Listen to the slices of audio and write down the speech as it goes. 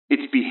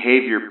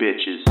behavior,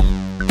 bitches.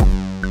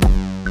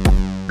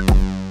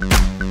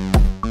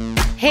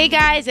 Hey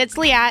guys, it's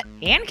Liat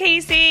and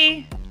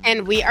Casey,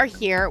 and we are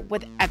here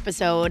with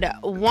episode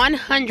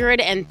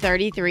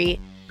 133.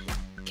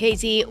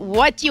 Casey,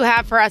 what do you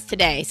have for us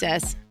today,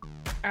 sis?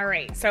 All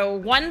right, so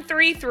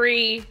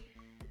 133.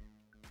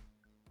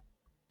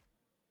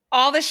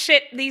 All the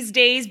shit these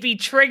days be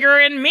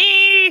triggering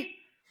me.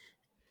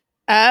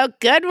 Oh,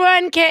 good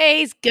one,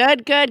 Case.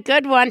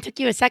 Good one. Took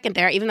you a second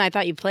there, even though I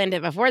thought you planned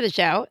it before the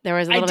show. There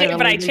was a little bit of a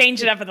but I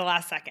changed it up at the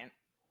last second.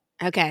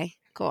 Okay,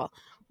 cool.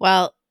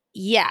 Well,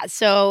 yeah,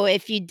 so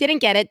if you didn't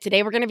get it,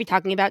 today we're going to be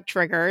talking about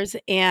triggers,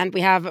 and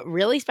we have a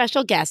really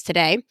special guest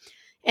today,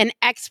 an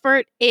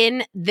expert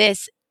in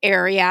this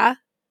area.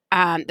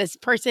 This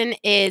person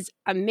is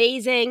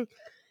amazing.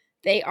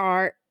 They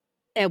are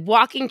a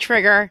walking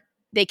trigger.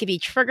 They could be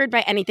triggered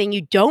by anything.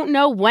 You don't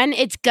know when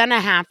it's going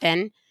to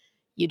happen.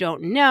 You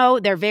don't know.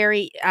 They're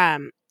very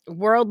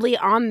worldly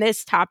on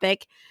this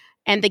topic.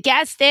 And the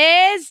guest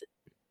is...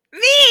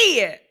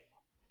 me!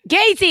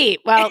 Casey.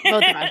 Well,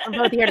 both of us.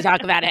 We're both here to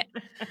talk about it.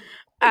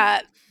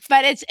 But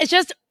it's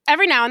just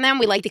every now and then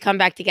we like to come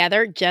back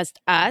together, just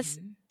us,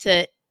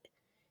 to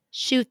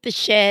shoot the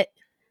shit.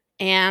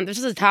 And this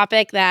is a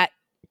topic that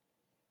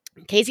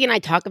Casey and I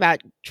talk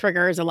about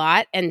triggers a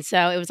lot. And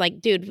so it was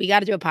like, dude, we got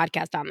to do a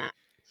podcast on that.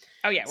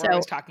 Oh, yeah. We're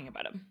always talking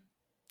about them.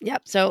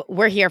 Yep. So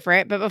we're here for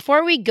it. But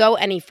before we go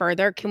any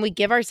further, can we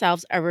give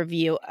ourselves a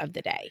review of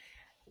the day?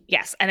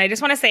 Yes. And I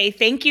just want to say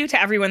thank you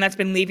to everyone that's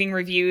been leaving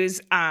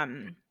reviews.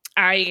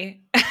 I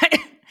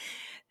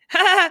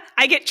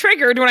get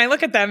triggered when I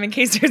look at them in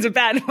case there's a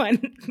bad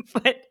one,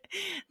 but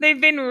they've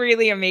been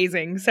really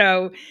amazing.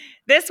 So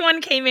this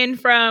one came in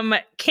from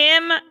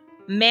Kim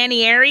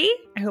Manieri.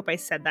 I hope I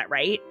said that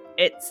right.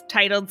 It's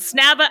titled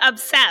Snabba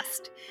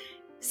Obsessed.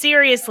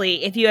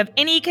 Seriously, if you have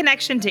any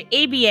connection to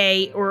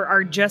ABA or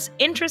are just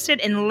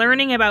interested in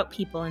learning about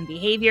people and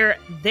behavior,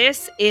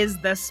 this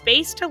is the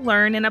space to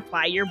learn and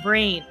apply your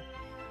brain.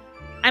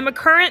 I'm a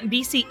current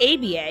BC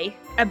ABA,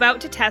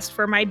 about to test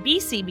for my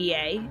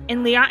BCBA,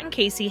 and Liat and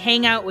Casey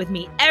hang out with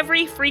me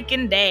every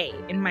freaking day,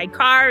 in my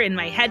car, in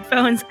my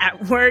headphones,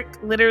 at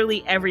work,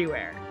 literally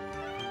everywhere.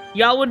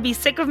 Y'all would be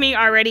sick of me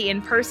already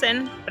in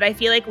person, but I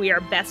feel like we are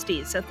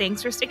besties, so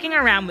thanks for sticking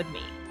around with me.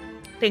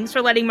 Thanks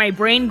for letting my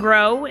brain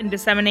grow and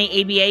disseminate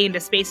ABA into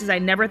spaces I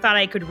never thought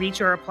I could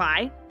reach or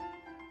apply.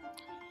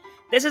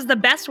 This is the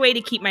best way to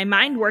keep my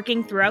mind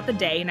working throughout the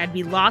day, and I'd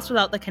be lost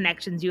without the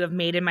connections you have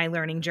made in my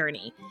learning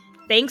journey.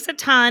 Thanks a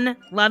ton.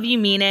 Love you,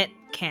 mean it,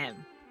 Kim.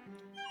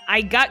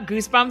 I got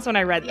goosebumps when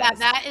I read this. Yeah,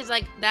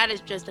 that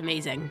is just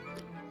amazing.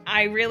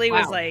 I really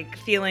was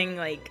feeling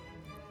like,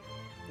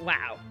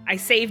 wow. I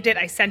saved it.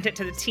 I sent it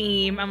to the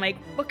team. I'm like,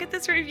 look at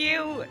this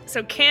review.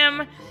 So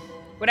Kim,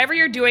 whatever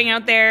you're doing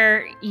out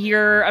there,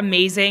 you're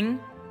amazing.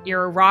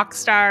 You're a rock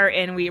star,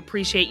 and we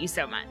appreciate you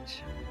so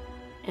much.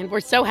 And we're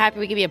so happy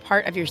we can be a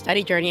part of your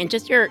study journey and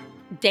just your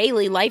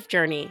daily life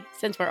journey,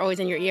 since we're always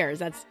in your ears.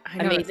 That's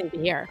amazing to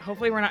hear.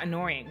 Hopefully we're not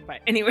annoying,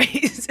 but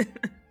anyways.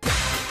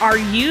 Are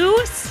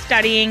you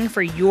studying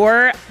for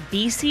your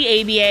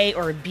BCABA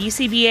or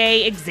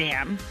BCBA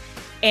exam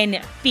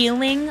and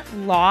feeling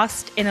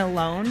lost and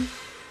alone?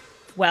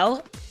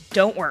 Well,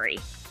 don't worry.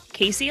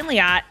 Casey and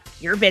Liat,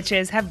 your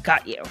bitches, have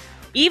got you.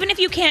 Even if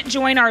you can't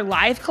join our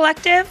live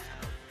collective,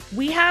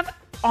 we have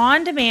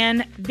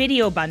on-demand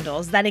video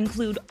bundles that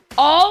include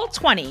all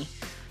 20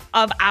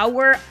 of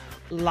our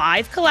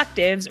live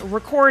collectives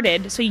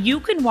recorded so you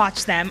can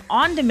watch them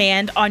on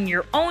demand on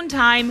your own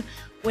time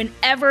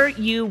whenever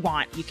you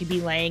want. You could be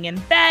laying in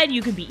bed,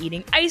 you could be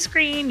eating ice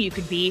cream, you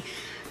could be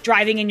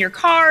driving in your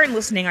car and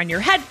listening on your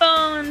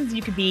headphones,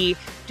 you could be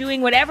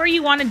doing whatever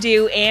you want to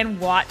do and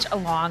watch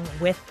along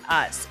with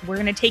us. We're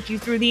going to take you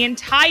through the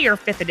entire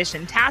 5th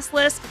edition task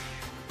list.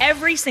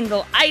 Every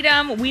single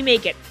item, we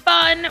make it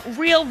fun,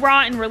 real,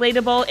 raw, and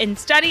relatable, and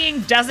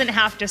studying doesn't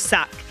have to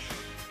suck.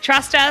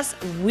 Trust us,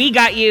 we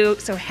got you.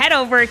 So head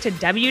over to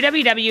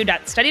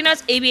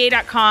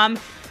www.studynotesaba.com,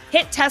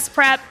 hit test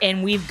prep,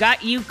 and we've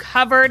got you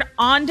covered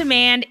on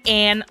demand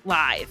and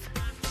live.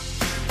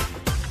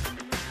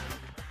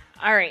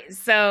 All right,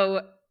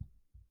 so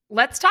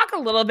let's talk a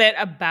little bit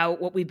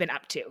about what we've been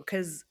up to,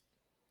 because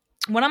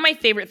one of my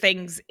favorite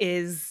things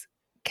is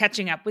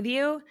catching up with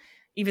you,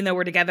 even though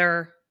we're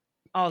together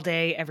all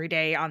day, every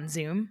day on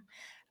Zoom.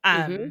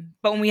 But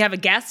when we have a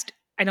guest,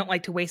 I don't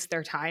like to waste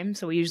their time,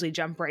 so we usually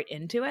jump right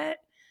into it.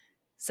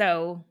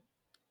 So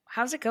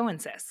how's it going,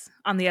 sis?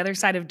 On the other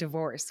side of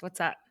divorce, what's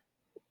up?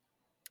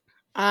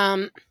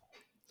 I'm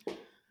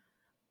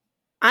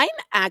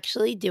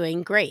actually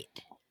doing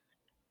great.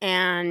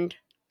 And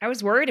I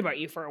was worried about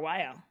you for a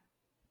while.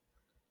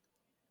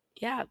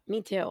 Yeah,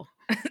 me too.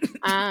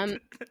 I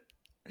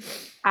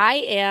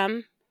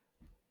am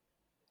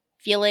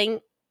feeling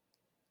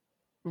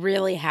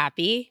really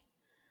happy.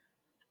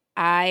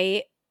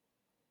 I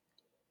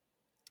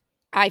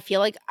feel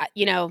like,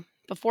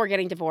 before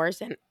getting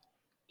divorced, and,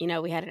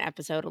 we had an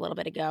episode a little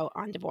bit ago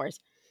on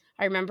divorce,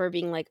 I remember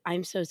being like,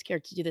 I'm so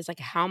scared to do this. Like,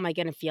 how am I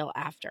going to feel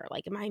after?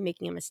 Like, am I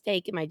making a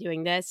mistake? Am I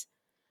doing this?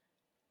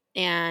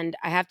 And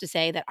I have to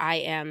say that I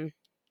am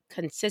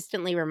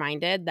consistently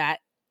reminded that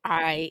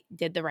I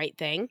did the right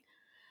thing.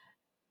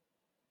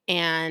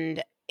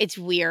 And it's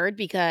weird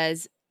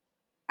because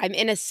I'm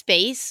in a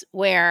space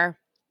where,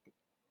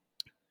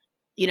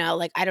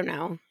 like, I don't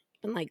know,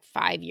 even like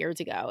 5 years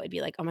ago, it'd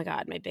be like, oh my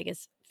God, my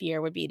biggest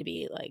fear would be to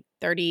be like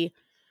 30.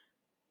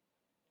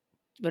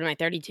 What am I,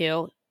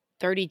 32?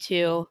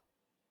 32,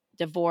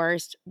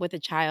 divorced with a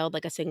child,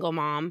 like a single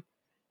mom.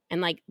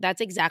 And like,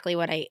 that's exactly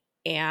what I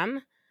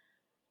am.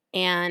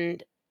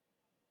 And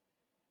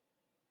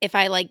if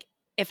I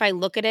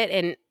look at it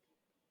and,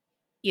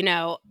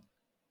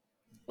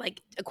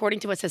 like according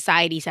to what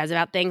society says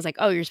about things, like,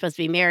 oh, you're supposed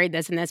to be married,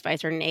 this and this by a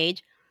certain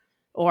age,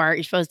 or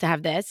you're supposed to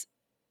have this.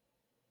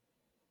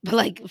 But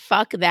like,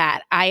 fuck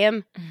that. I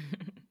am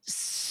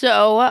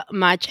so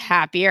much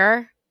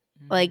happier.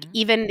 Like,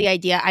 even the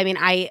idea, I mean,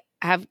 I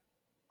have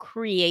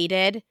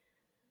created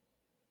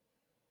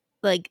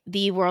like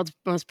the world's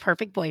most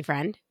perfect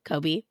boyfriend,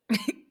 Kobe.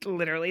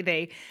 Literally,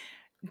 they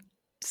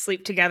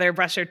sleep together,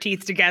 brush their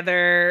teeth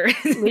together.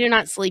 We do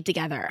not sleep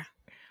together,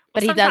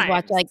 but he does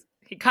watch, like,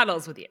 he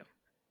cuddles with you.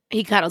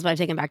 He cuddles, but I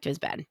take him back to his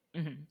bed.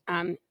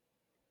 Mm-hmm.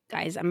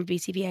 Guys, I'm a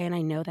BCBA, and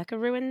I know that could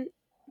ruin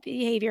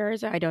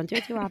behaviors. I don't do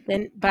it too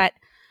often, but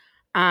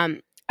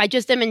I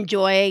just am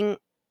enjoying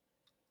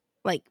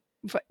like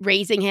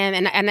raising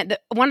him, and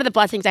one of the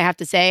blessings I have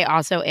to say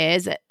also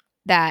is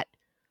that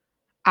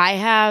I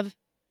have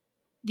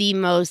the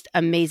most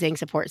amazing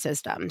support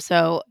system.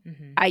 So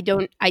I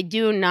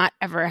do not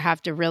ever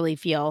have to really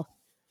feel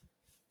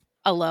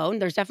alone.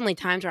 There's definitely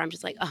times where I'm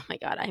just like, oh my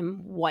God, I'm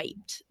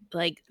wiped.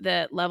 Like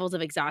the levels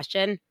of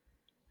exhaustion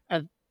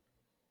of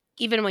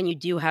even when you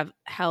do have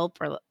help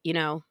or,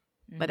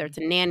 whether it's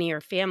a nanny or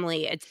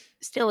family, it's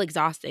still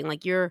exhausting.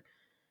 Like you're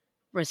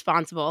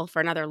responsible for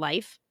another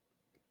life.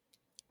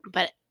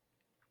 But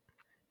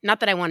not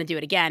that I want to do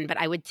it again, but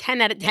I would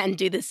 10 out of 10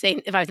 do the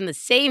same. If I was in the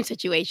same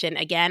situation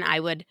again, I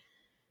would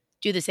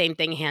do the same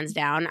thing, hands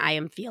down. I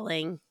am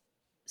feeling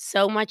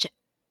so much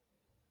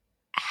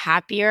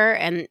happier,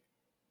 and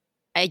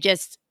I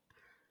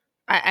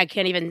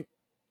can't even.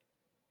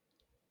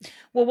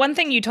 Well, one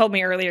thing you told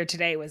me earlier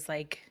today was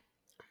like,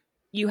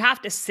 you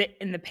have to sit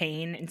in the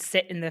pain and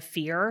sit in the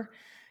fear.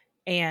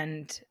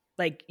 And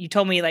like you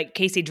told me, like,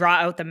 Casey, draw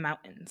out the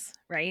mountains,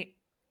 right?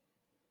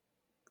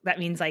 That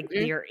means like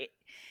you're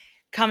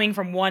coming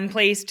from one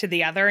place to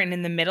the other, and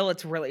in the middle,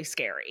 it's really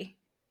scary.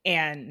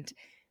 And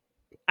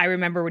I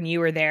remember when you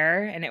were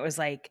there, and it was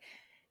like,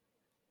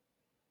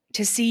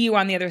 to see you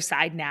on the other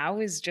side now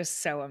is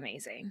just so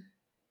amazing.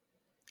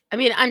 I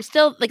mean, I'm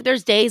still like,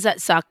 there's days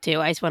that suck too.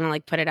 I just want to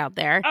like put it out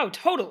there. Oh,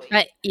 totally.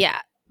 But yeah.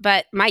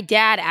 But my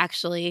dad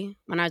actually,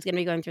 when I was going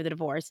to be going through the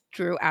divorce,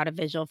 drew out a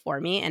visual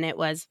for me, and it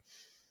was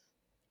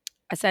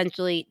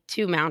essentially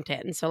 2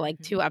 mountains. So like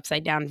 2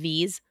 upside down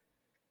V's.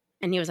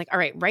 And he was like, all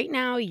right, right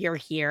now you're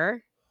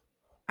here.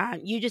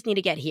 You just need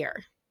to get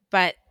here.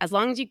 But as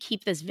long as you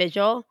keep this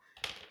visual,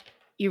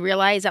 you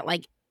realize that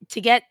like to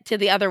get to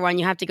the other one,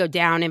 you have to go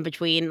down in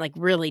between, like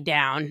really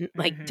down,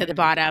 like to the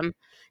bottom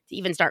to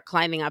even start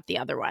climbing up the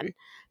other one.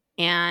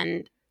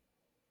 And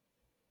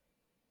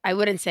I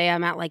wouldn't say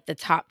I'm at like the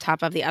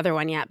top of the other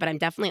one yet, but I'm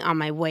definitely on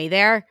my way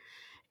there.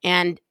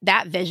 And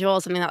that visual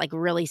is something that like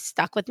really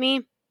stuck with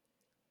me.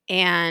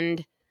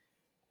 And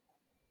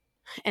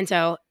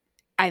so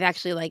I've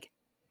actually like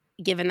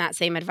given that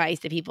same advice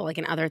to people like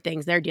in other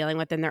things they're dealing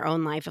with in their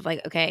own life of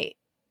like, okay,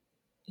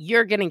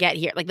 you're going to get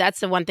here. Like that's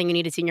the one thing you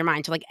need to see in your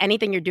mind. So like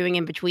anything you're doing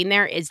in between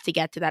there is to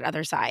get to that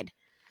other side.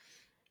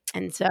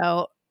 And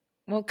so.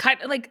 Well,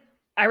 kind of like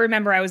I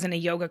remember I was in a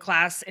yoga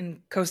class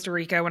in Costa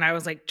Rica when I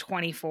was like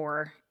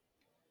 24,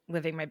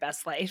 living my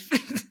best life.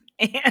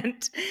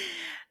 And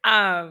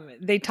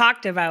they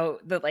talked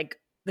about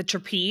the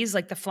trapeze,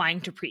 like the flying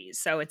trapeze.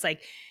 So it's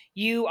like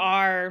you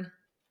are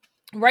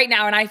right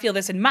now, and I feel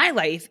this in my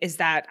life, is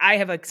that I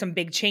have like some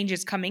big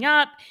changes coming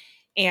up,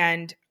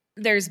 and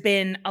there's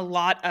been a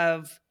lot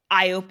of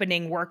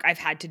eye-opening work I've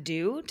had to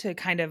do to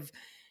kind of,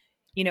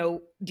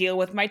 deal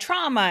with my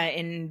trauma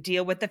and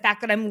deal with the fact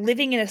that I'm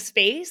living in a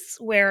space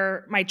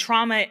where my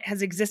trauma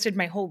has existed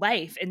my whole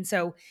life. And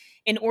so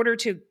in order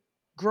to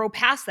grow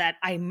past that,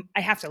 I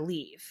have to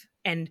leave.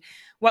 And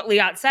what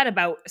Liat said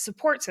about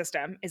support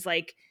system is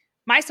like,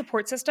 my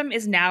support system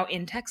is now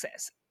in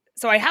Texas.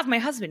 So I have my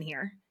husband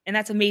here, and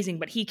that's amazing,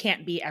 but he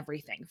can't be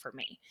everything for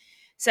me.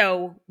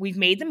 So we've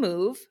made the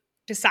move,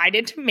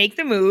 decided to make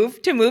the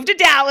move to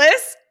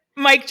Dallas.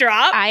 Mic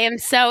drop. I am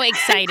so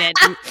excited.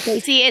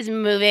 Casey is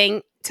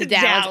moving to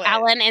Dallas.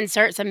 Alan,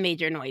 insert some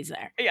major noise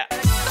there. Yeah.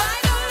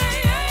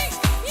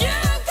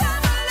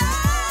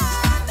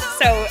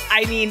 So,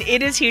 I mean,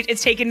 it is huge.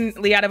 It's taken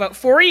Liat about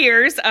 4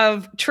 years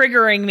of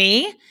triggering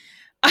me.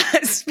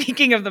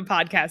 Speaking of the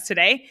podcast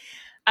today,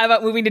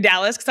 about moving to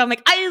Dallas, because I'm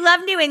like, I love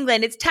New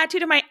England. It's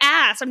tattooed on my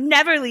ass. I'm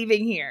never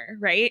leaving here,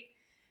 right?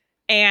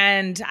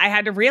 And I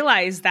had to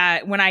realize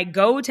that when I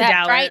go to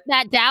Dallas,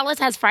 that Dallas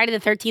has Friday the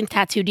 13th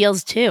tattoo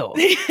deals too.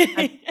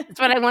 That's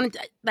what I wanted.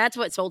 That's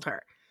what sold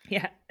her.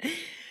 Yeah.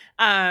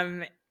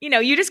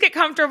 You just get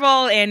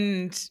comfortable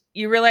and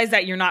you realize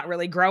that you're not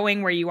really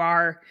growing where you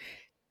are.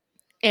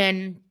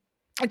 And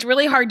it's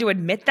really hard to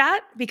admit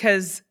that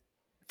because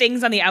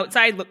things on the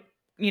outside look,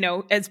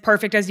 as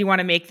perfect as you want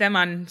to make them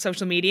on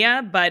social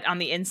media, but on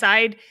the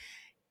inside,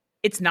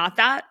 it's not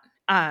that.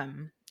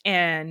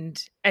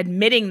 And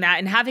admitting that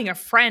and having a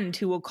friend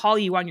who will call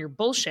you on your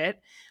bullshit,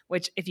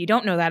 which if you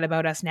don't know that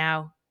about us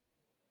now,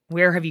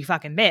 where have you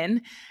fucking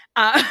been?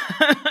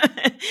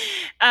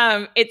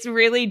 It's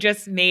really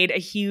just made a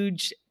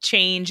huge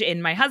change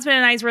in my husband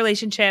and I's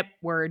relationship.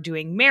 We're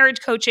doing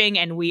marriage coaching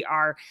and we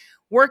are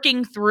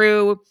working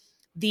through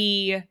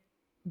the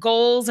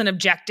goals and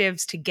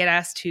objectives to get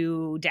us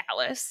to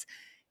Dallas.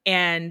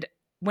 And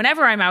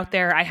whenever I'm out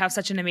there, I have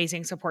such an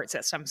amazing support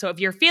system. So if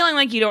you're feeling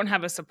like you don't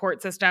have a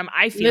support system,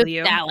 I feel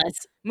you.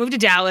 Move to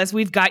Dallas.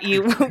 We've got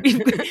you.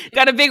 We've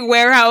got a big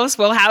warehouse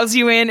we'll house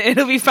you in.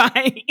 It'll be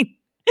fine.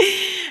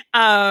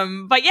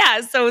 But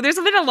yeah, so there's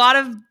been a lot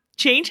of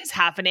changes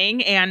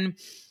happening. And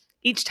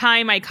each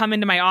time I come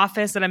into my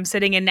office that I'm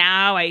sitting in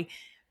now, I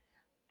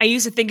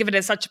used to think of it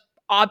as such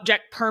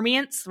object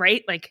permanence,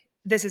 right? Like,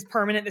 this is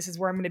permanent. This is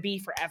where I'm going to be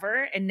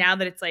forever. And now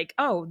that it's like,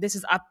 oh, this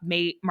is up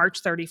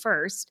March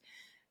 31st.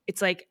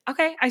 It's like,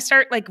 okay, I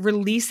start like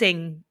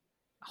releasing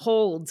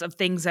holds of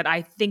things that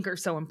I think are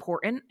so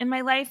important in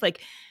my life.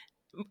 Like,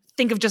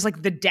 think of just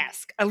like the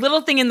desk, a little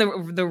thing in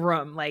the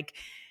room. Like,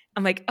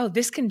 I'm like, oh,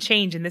 this can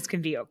change and this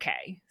can be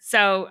okay.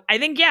 So I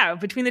think, yeah,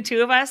 between the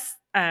two of us,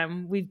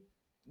 we've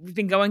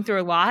been going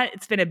through a lot.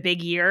 It's been a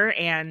big year.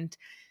 And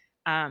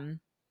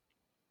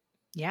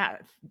yeah,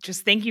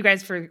 just thank you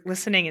guys for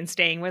listening and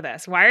staying with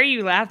us. Why are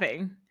you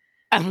laughing?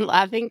 I'm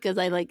laughing because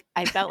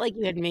I felt like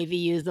you had maybe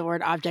used the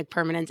word object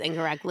permanence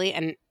incorrectly,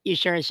 and you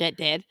sure as shit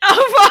did.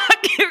 Oh,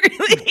 fuck,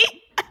 really?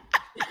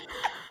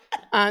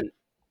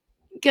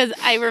 Because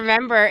I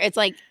remember it's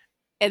like,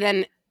 and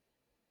then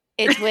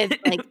it's with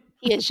like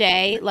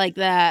Piaget, like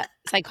the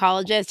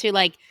psychologist, who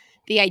like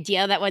the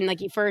idea that when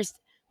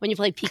you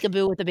play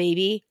peekaboo with a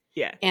baby,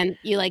 yeah, and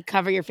you like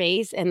cover your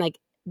face and like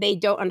they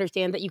don't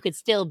understand that you could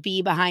still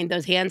be behind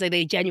those hands, like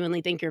they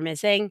genuinely think you're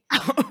missing.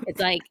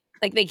 It's like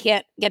they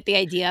can't get the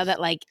idea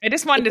that like I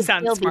just wanted to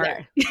sound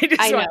smart.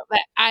 I know, but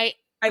I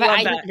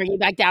love that. Bring you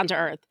back down to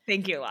earth.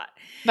 Thank you a lot.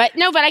 But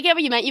no, but I get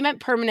what you meant. You meant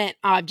permanent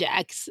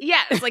objects.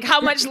 Yeah, it's like how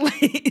much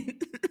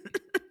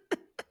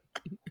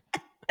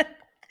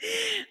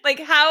like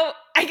how,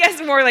 I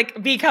guess more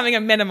like becoming a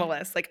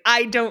minimalist. Like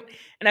I don't,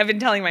 and I've been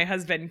telling my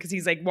husband because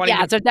he's like wanting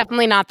so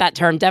definitely not that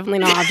term. Definitely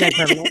not object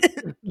permanent.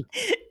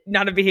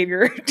 Not a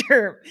behavior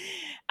term.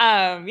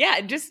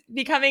 Just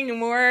becoming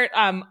more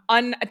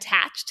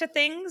unattached to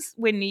things.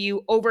 When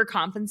you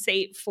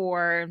overcompensate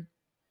for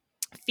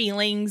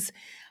feelings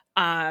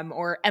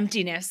or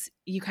emptiness,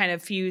 you kind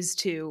of fuse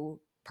to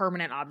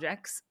permanent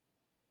objects,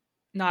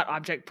 not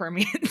object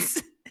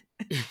permanence.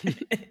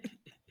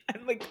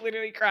 I'm like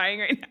literally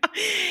crying right now.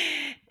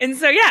 And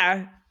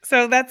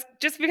so that's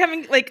just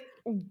becoming like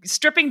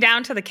stripping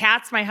down to the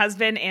cats, my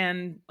husband,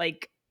 and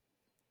like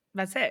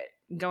that's it.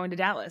 Going to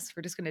Dallas.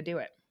 We're just going to do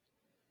it.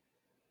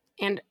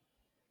 And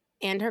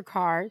her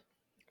car.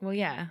 Well,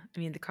 yeah. I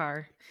mean, the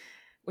car,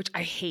 which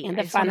I hate. And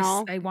the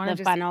funnel.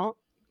 Funnel.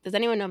 Does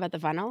anyone know about the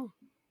funnel?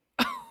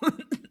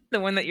 The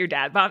one that your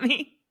dad bought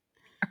me?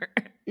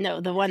 No,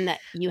 the one that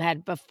you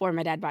had before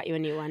my dad bought you a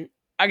new one.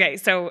 Okay,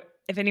 so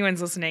if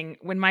anyone's listening,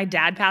 when my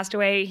dad passed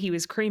away, he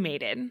was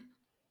cremated.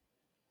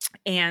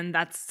 And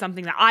that's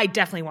something that I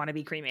definitely want to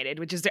be cremated,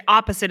 which is the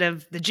opposite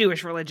of the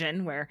Jewish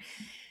religion where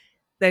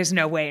there's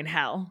no way in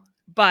hell.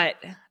 But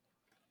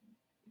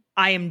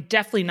I am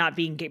definitely not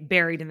being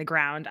buried in the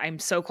ground. I'm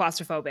so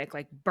claustrophobic.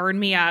 Like, burn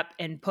me up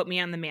and put me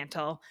on the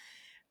mantle.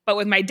 But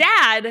with my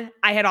dad,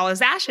 I had all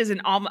his ashes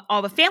and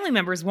all the family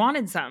members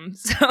wanted some.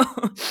 So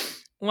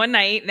one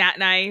night, Nat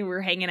and I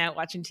were hanging out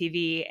watching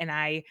TV, and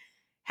I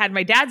had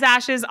my dad's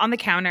ashes on the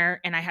counter,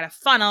 and I had a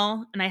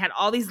funnel, and I had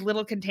all these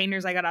little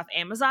containers I got off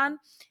Amazon.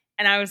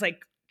 And I was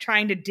like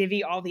trying to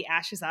divvy all the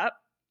ashes up.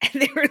 And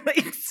they were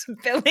like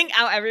spilling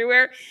out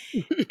everywhere.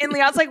 And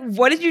Leon's like,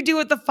 what did you do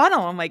with the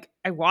funnel? I'm like,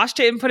 I washed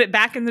it and put it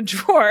back in the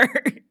drawer.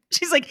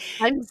 She's like,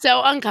 I'm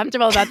so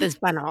uncomfortable about this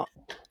funnel.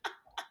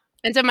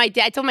 And so I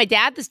told my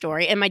dad the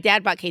story, and my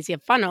dad bought Casey a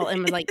funnel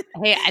and was like,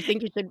 hey, I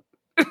think you should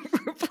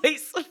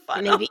replace the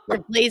funnel. Maybe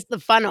replace the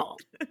funnel.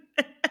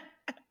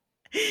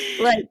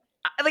 Like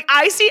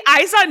I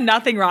saw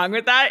nothing wrong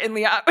with that. And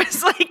Leon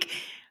was like,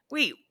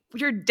 wait,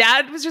 your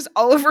dad was just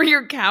all over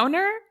your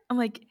counter? I'm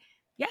like,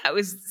 yeah, it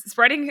was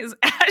spreading his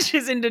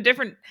ashes into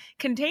different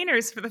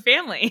containers for the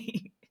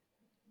family.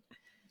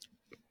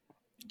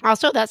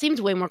 Also, that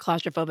seems way more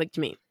claustrophobic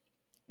to me.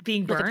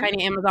 Being burned? Like a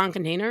tiny Amazon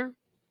container?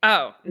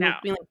 Oh, no.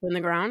 Being like in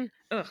the ground?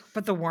 Ugh,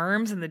 but the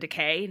worms and the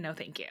decay? No,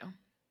 thank you.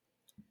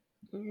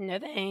 No,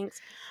 thanks.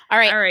 All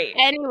right.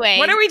 Anyway.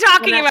 What are we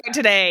talking about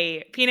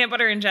today? Peanut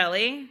butter and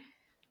jelly?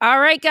 All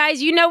right,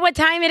 guys. You know what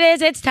time it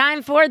is. It's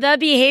time for the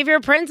behavior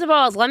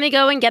principles. Let me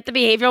go and get the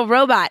behavioral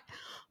robot.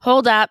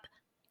 Hold up.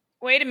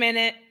 Wait a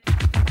minute.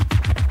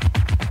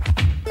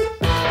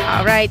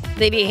 All right,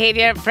 the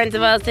behavior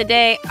principles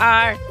today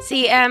are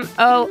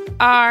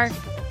CMOR,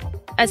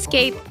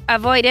 escape,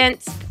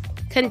 avoidance,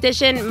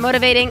 condition,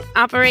 motivating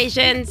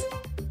operations,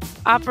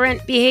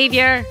 operant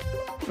behavior,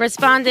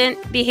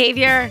 respondent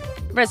behavior,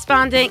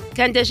 respondent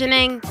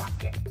conditioning,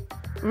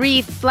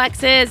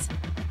 reflexes,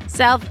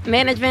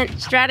 self-management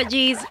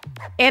strategies,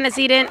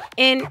 antecedent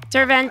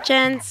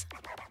interventions.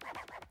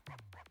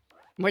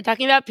 We're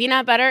talking about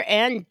peanut butter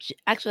and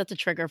actually that's a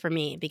trigger for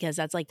me because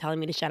that's like telling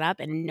me to shut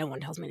up and no one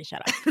tells me to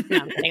shut up. No,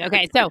 I'm kidding.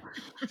 Okay, so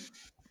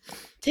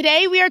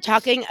today we are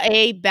talking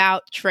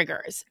about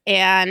triggers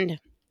and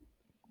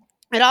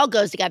it all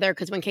goes together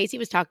because when Casey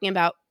was talking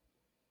about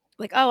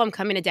like, oh, I'm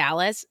coming to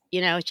Dallas,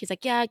 you know, she's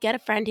like, yeah, get a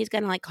friend who's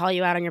going to like call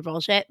you out on your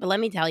bullshit. But let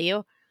me tell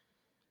you,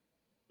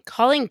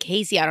 calling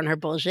Casey out on her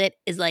bullshit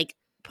is like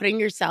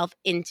putting yourself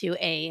into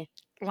a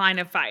line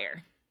of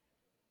fire.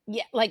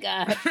 Yeah, like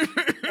a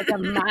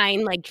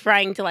mine, like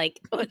trying to like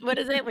what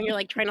is it when you're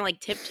like trying to like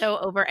tiptoe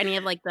over any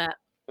of like the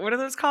what are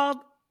those called?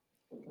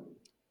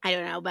 I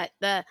don't know, but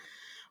the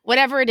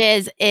whatever it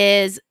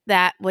is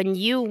that when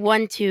you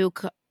want to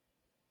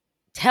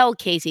tell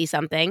Casey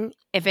something,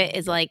 if it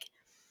is like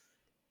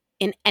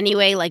in any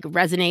way like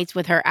resonates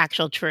with her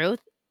actual truth,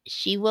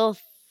 she will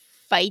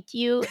fight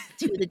you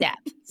to the death.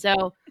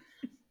 So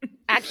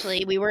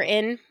actually, we were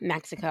in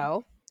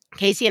Mexico.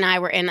 Casey and I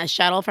were in a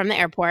shuttle from the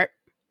airport.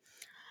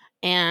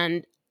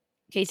 And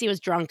Casey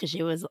was drunk because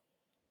she was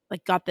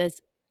like got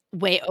this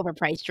way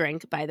overpriced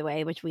drink, by the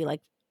way, which we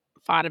like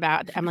fought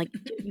about. I'm like,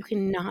 you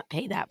cannot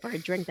pay that for a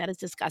drink. That is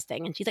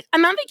disgusting. And she's like,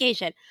 I'm on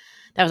vacation.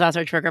 That was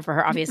also a trigger for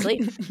her,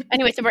 obviously.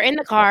 Anyway, so we're in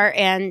the car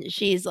and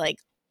she's like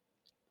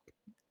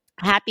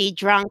happy,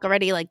 drunk,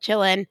 already like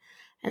chilling.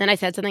 And then I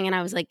said something and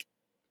I was like,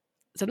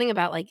 something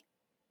about like,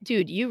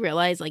 dude, you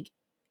realize like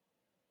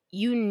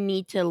you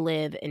need to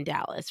live in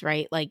Dallas,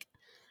 right? Like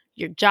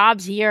your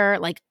job's here.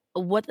 Like,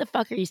 what the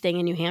fuck are you staying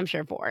in New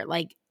Hampshire for?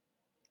 Like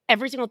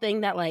every single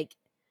thing that like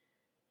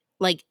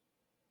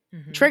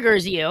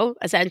triggers you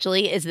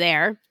essentially is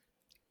there.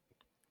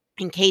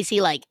 And Casey,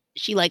 like,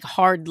 she like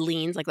hard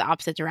leans like the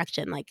opposite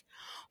direction. Like,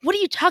 what are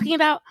you talking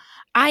about?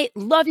 I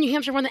love New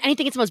Hampshire more than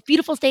anything. It's the most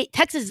beautiful state.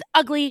 Texas is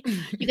ugly.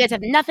 You guys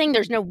have nothing.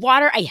 There's no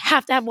water. I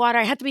have to have water.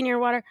 I have to be near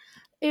water.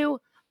 Ew.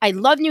 I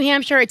love New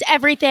Hampshire. It's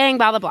everything.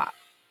 Blah, blah, blah.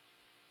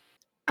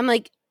 I'm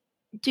like,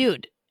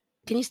 dude,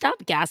 can you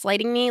stop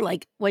gaslighting me?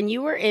 Like when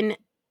you were in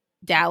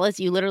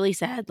Dallas, you literally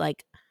said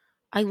like,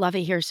 I love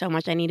it here so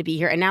much. I need to be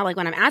here. And now like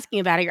when I'm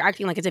asking about it, you're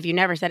acting like as if you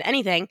never said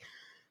anything,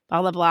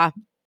 blah, blah, blah.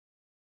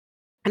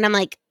 And I'm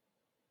like,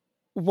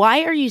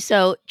 why are you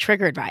so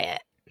triggered by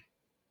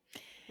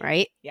it?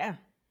 Right? Yeah.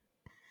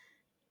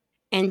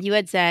 And you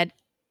had said,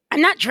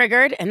 I'm not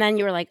triggered. And then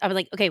you were like, I was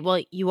like, okay,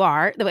 well, you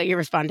are the way you're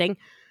responding.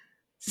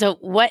 So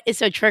what is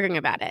so triggering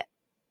about it?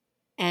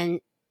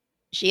 And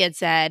she had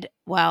said,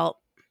 well,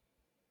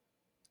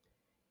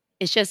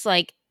 it's just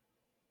like,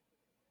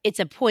 it's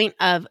a point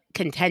of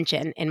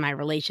contention in my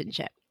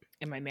relationship.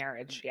 In my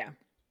marriage, yeah.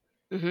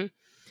 Mm-hmm.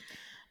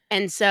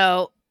 And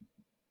so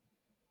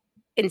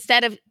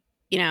instead of,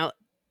 you know,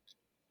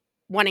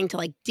 wanting to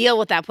like deal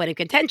with that point of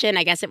contention,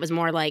 I guess it was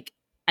more like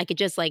I could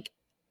just like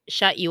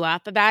shut you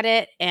up about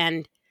it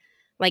and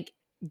like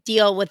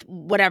deal with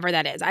whatever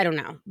that is. I don't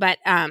know. But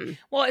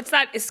well, it's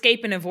that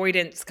escape and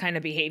avoidance kind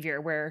of behavior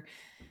where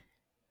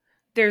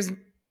there's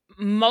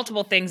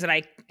multiple things that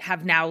I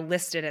have now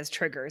listed as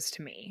triggers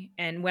to me.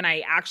 And when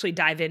I actually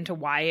dive into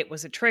why it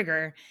was a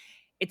trigger,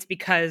 it's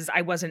because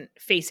I wasn't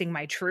facing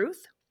my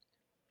truth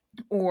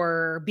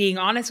or being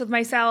honest with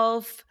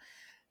myself,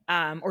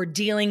 or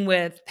dealing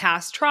with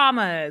past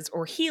traumas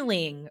or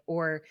healing,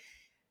 or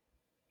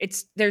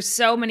there's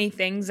so many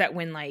things that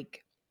when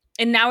like,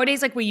 and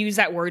nowadays, like we use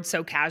that word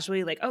so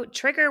casually, like, oh,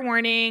 trigger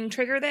warning,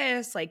 trigger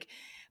this, like,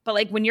 but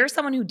like when you're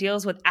someone who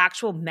deals with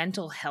actual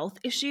mental health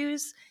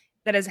issues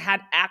that has had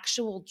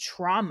actual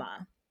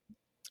trauma,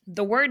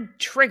 the word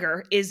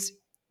trigger is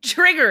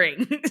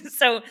triggering.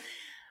 So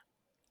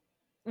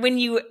when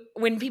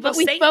people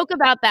we spoke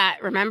about that,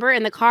 remember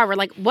in the car, we're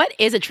like, what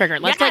is a trigger?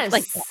 Let's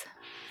like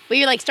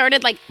we like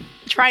started like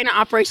trying to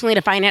operationally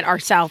define it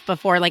ourselves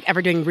before like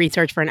ever doing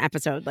research for an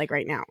episode like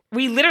right now.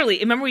 We literally,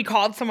 remember we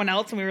called someone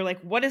else and we were like,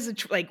 what does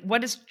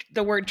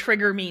the word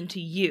trigger mean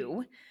to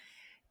you?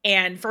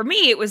 And for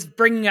me, it was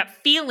bringing up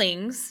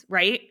feelings,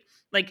 right?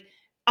 Like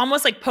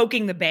almost like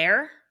poking the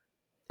bear.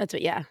 That's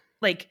what, yeah.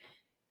 Like,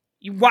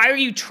 why are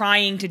you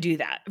trying to do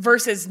that?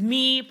 Versus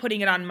me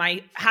putting it on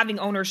having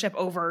ownership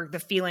over the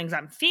feelings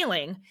I'm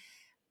feeling.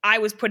 I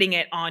was putting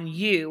it on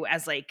you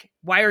as like,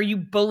 why are you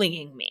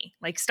bullying me?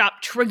 Like, stop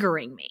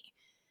triggering me.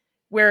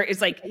 Where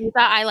it's like, you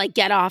thought I like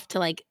get off to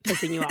like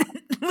pissing you off.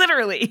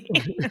 Literally.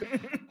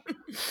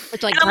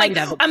 Which like,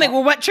 I'm like,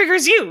 well, what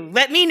triggers you?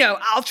 Let me know.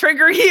 I'll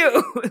trigger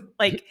you.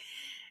 Like,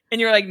 and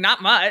you're like,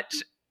 not much.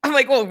 I'm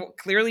like, well,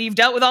 clearly you've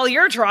dealt with all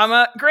your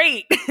trauma.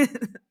 Great.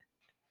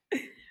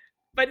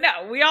 But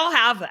no, we all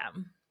have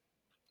them.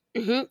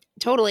 Mm-hmm,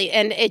 totally.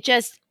 And it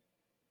just,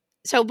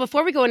 so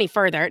before we go any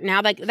further,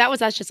 now like that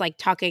was us just like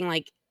talking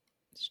like,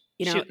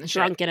 you know,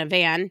 drunk in a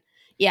van.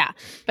 Yeah.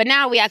 But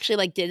now we actually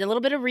like did a little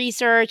bit of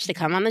research to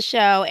come on the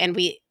show, and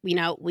we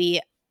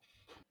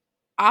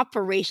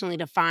operationally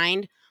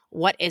defined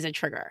what is a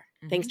trigger,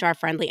 thanks to our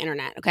friendly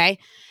internet. Okay.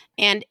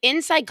 And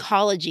in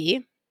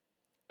psychology,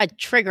 a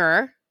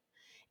trigger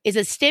is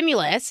a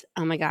stimulus.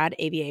 Oh my God,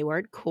 ABA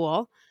word,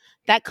 cool.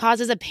 That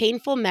causes a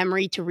painful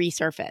memory to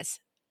resurface.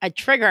 A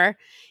trigger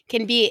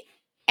can be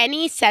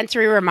any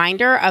sensory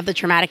reminder of the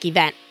traumatic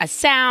event, a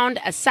sound,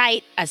 a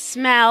sight, a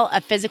smell, a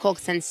physical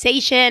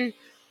sensation,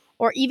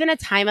 or even a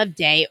time of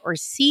day or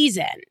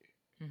season.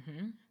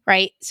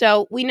 Right?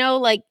 So we know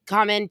like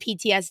common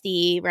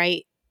PTSD,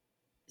 right?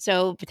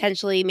 So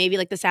potentially maybe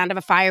like the sound of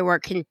a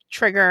firework can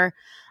trigger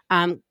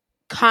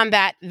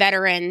combat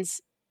veterans,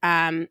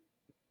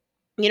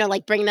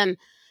 like bring them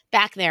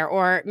back there.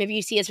 Or maybe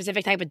you see a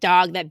specific type of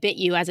dog that bit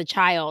you as a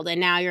child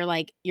and now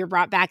you're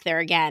brought back there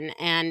again.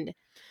 And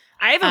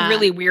I have a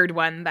really weird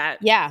one that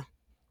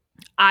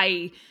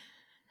I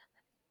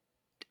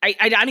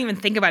don't even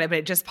think about it, but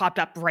it just popped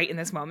up right in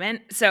this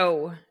moment.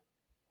 So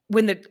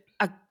when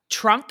a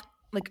trunk,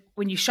 like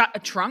when you shut a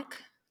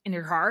trunk in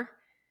your car,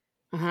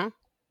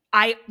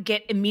 I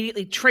get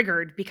immediately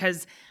triggered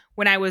because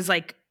when I was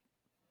like,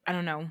 I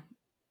don't know,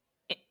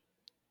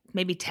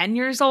 maybe 10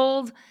 years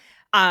old,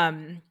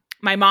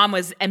 my mom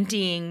was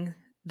emptying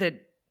the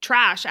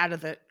trash out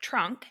of the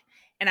trunk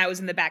and I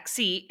was in the back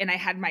seat and I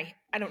had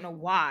I don't know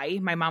why,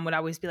 my mom would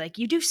always be like,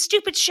 you do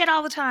stupid shit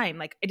all the time.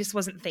 Like, I just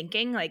wasn't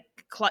thinking. Like,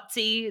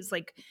 klutzy is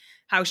like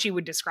how she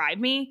would describe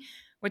me,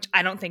 which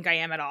I don't think I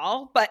am at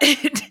all. But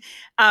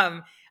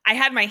I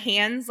had my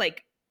hands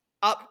like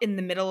up in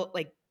the middle,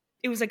 like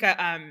it was like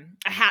a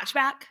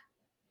hatchback.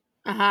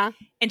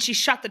 And she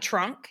shut the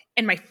trunk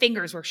and my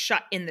fingers were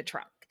shut in the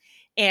trunk.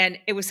 And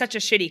it was such a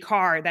shitty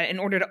car that in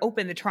order to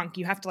open the trunk,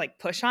 you have to like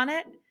push on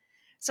it.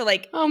 So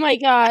like, oh my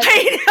God,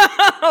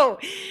 I know.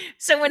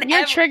 So when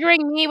you're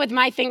triggering me with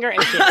my finger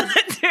issues.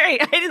 That's right.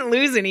 I didn't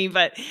lose any,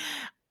 but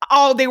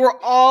they were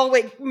all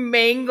like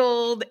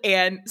mangled.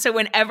 And so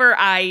whenever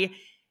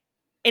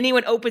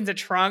anyone opens a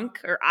trunk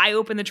or I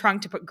open the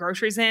trunk to put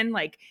groceries in,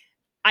 like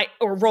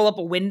or roll up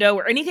a window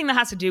or anything that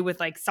has to do with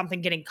like something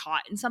getting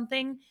caught in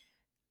something,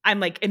 I'm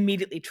like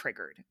immediately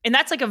triggered. And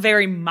that's like a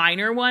very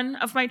minor one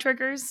of my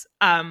triggers.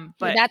 But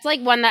that's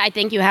like one that I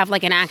think you have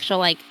like an actual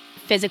like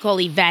physical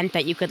event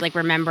that you could like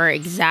remember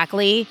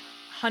exactly.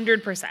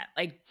 100%.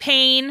 Like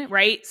pain,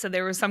 right? So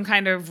there was some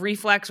kind of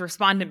reflex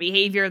respondent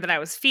behavior that I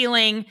was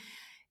feeling.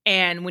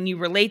 And when you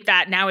relate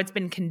that, now it's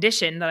been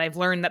conditioned that I've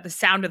learned that the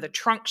sound of the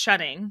trunk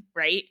shutting,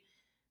 right,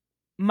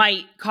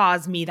 might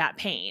cause me that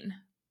pain.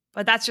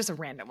 But that's just a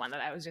random one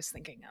that I was just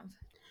thinking of.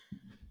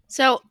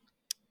 So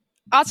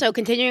also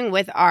continuing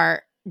with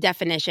our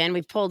definition,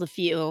 we've pulled a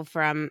few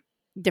from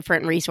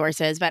different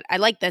resources, but I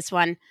like this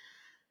one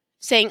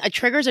saying a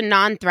trigger is a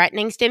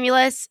non-threatening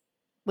stimulus,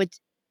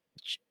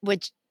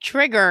 which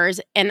triggers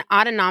an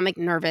autonomic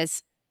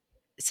nervous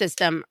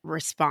system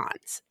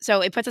response.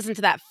 So it puts us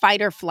into that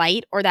fight or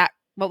flight or that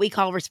what we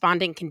call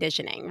respondent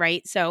conditioning,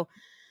 right? So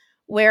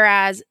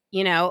whereas,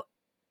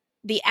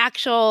 the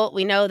actual,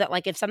 we know that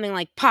like if something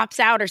like pops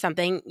out or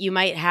something, you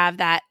might have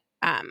that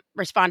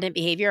respondent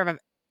behavior of an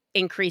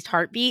increased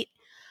heartbeat.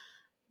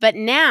 But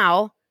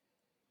now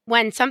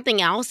when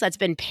something else that's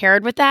been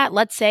paired with that,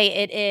 let's say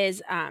it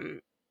is,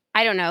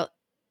 I don't know,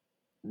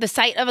 the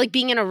sight of like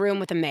being in a room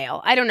with a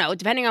male. I don't know,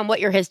 depending on what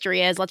your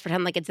history is, let's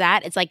pretend like it's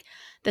that. It's like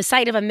the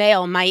sight of a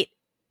male might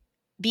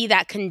be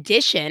that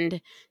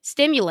conditioned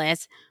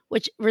stimulus,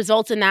 which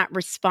results in that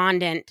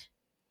respondent,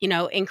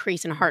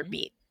 increase in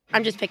heartbeat.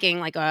 I'm just picking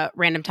like a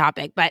random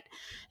topic, but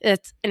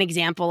it's an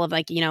example of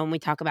like, when we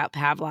talk about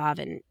Pavlov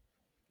and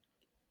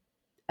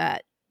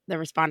the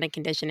respondent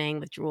conditioning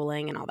with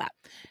drooling and all that.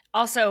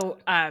 Also,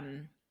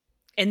 and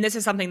this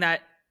is something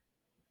that,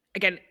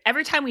 again,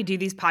 every time we do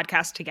these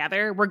podcasts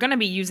together, we're going to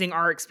be using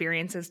our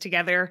experiences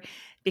together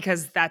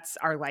because that's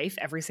our life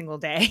every single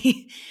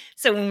day.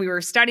 So when we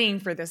were studying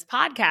for this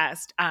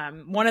podcast,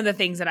 one of the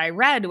things that I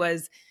read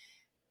was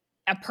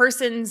a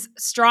person's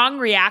strong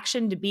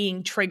reaction to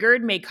being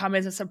triggered may come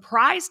as a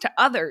surprise to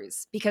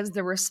others because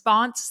the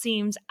response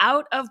seems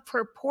out of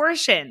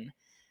proportion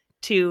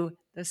to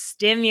the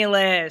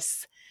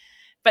stimulus.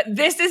 But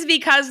this is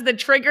because the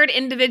triggered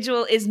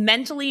individual is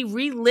mentally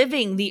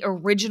reliving the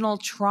original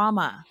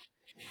trauma.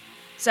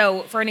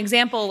 So for an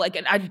example, like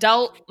an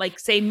adult, like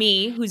say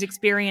me, who's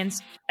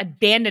experienced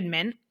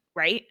abandonment,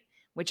 right,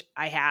 which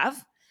I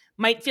have,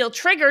 might feel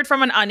triggered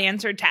from an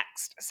unanswered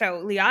text.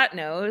 So Liat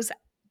knows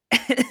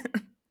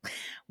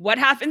what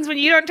happens when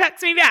you don't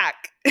text me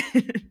back.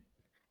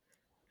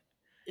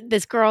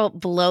 This girl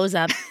blows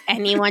up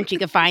anyone she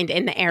could find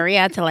in the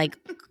area to like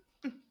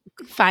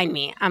find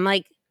me. I'm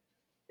like,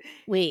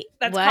 wait,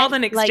 that's what? Called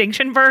an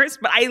extinction burst,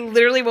 but I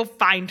literally will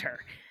find her.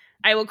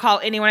 I will call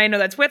anyone I know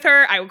that's with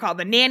her. I will call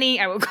the nanny.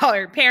 I will call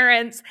her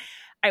parents.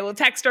 I will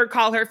text her,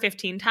 call her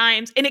 15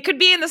 times. And it could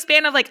be in the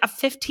span of like a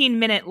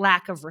 15-minute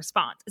lack of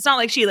response. It's not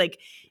like she like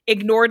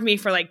ignored me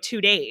for like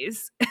 2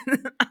 days.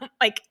 I'm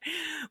like,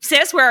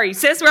 sis, where are you?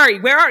 Sis, where are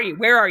you? Where are you?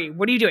 Where are you?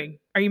 What are you doing?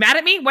 Are you mad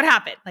at me? What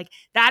happened? Like,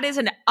 that is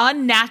an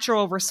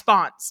unnatural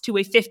response to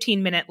a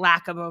 15-minute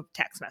lack of a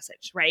text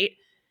message, right?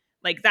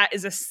 Like, that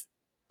is a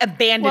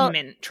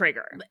abandonment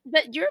trigger.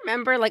 But do you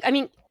remember, like, I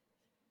mean,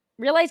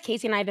 realize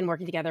Casey and I have been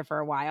working together for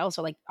a while.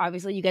 So, like,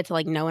 obviously you get to,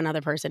 like, know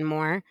another person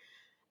more.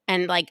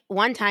 And, like,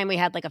 one time we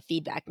had, like, a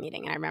feedback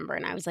meeting, and I remember,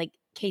 and I was like,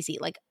 Casey,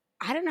 like,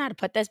 I don't know how to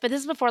put this, but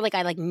this is before, like,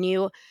 I, like,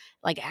 knew,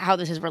 like, how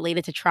this is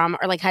related to trauma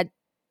or, like, had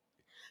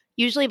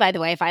usually, by the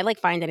way, if I, like,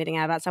 find anything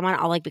out about someone,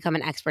 I'll, like, become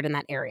an expert in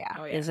that area.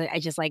 Oh, yeah. I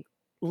just, like,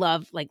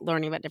 love, like,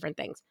 learning about different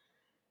things.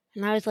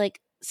 And I was like,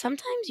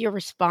 sometimes your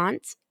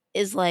response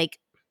is, like,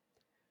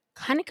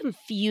 kind of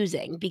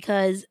confusing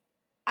because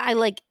I,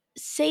 like,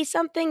 say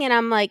something and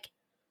I'm like,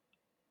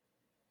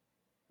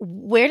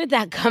 where did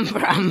that come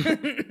from?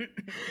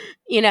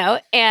 You know?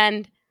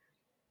 And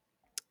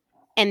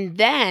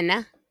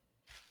then,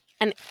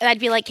 and I'd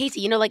be like,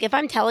 Casey, you know, like, if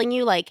I'm telling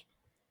you, like,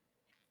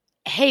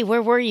 hey,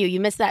 where were you? You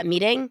missed that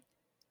meeting.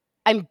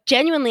 I'm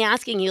genuinely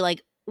asking you,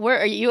 like, where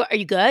are you? Are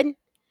you good?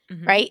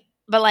 Mhm. Right?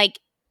 But, like,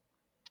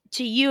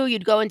 to you,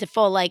 you'd go into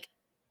full, like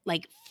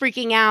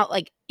freaking out,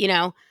 like, you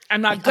know,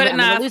 I'm not like, good I'm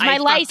enough. gonna lose my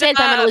license.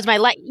 I'm gonna lose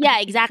my yeah,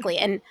 exactly.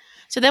 And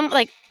so then,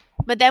 like,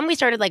 but then we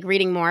started, like,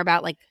 reading more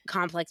about, like,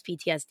 complex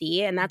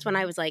PTSD, and that's when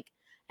I was like,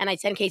 and I'd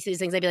send Casey these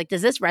things. I'd be like,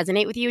 does this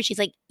resonate with you? She's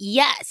like,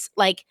 yes.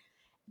 Like,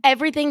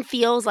 everything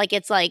feels like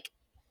it's, like,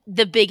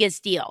 the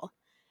biggest deal.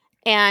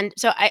 And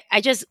so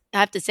I just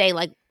have to say,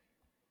 like,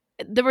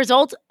 the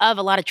result of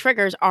a lot of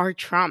triggers are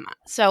trauma.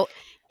 So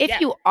if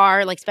you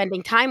are, like,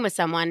 spending time with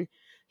someone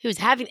who's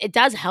having, it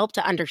does help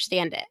to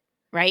understand it,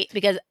 right?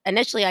 Because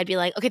initially I'd be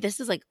like, okay, this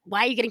is like,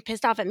 why are you getting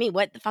pissed off at me?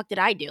 What the fuck did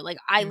I do? Like,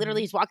 I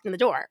literally just walked in the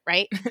door,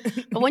 right?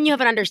 But when you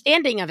have an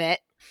understanding of it,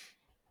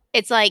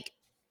 it's like,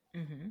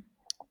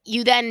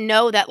 you then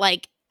know that,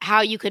 like,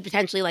 how you could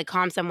potentially, like,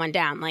 calm someone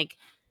down. Like,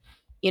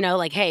 you know,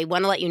 like, hey,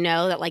 want to let you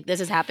know that, like, this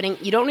is happening.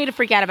 You don't need to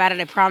freak out about it.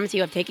 I promise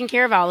you I've taken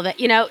care of all of it.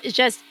 You know, it's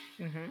just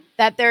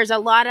that there's a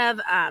lot of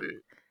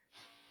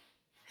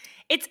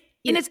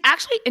it's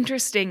actually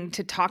interesting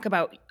to talk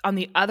about on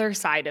the other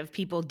side of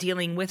people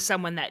dealing with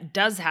someone that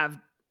does have,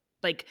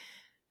 like,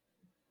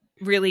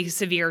 really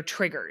severe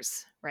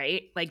triggers,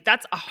 right? Like,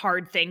 that's a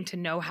hard thing to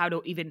know how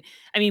to even,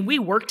 I mean, we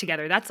work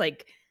together. That's,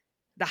 like,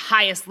 the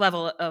highest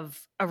level of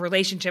a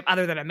relationship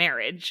other than a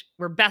marriage.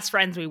 We're best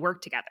friends. We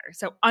work together.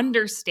 So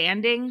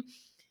understanding,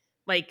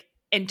 like,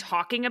 and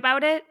talking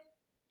about it,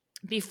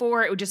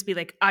 before it would just be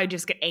like, I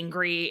just get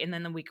angry. And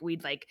then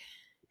we'd like,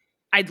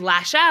 I'd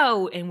lash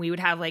out and we would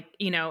have, like,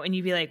 you know, and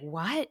you'd be like,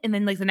 what? And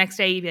then, like, the next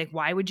day you'd be like,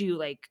 why would you,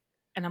 like,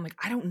 and I'm like,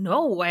 I don't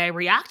know why I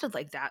reacted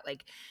like that.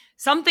 Like,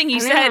 something you I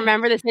don't said. even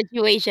remember the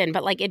situation,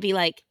 but, like, it'd be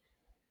like,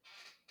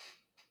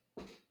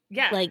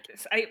 yeah, like,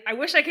 I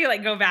wish I could,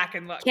 like, go back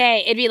and look.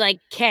 K. It'd be like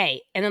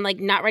K, and then, like,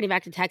 not writing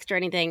back to text or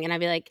anything, and I'd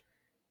be like,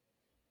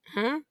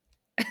 huh?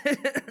 And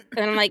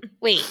I'm like,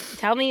 wait,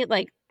 tell me,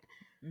 like,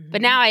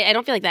 but now I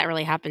don't feel like that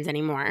really happens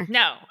anymore.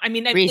 No, I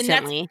mean,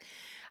 Recently.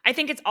 I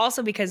think it's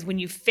also because when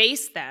you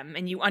face them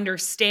and you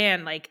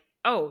understand, like,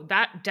 oh,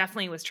 that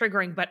definitely was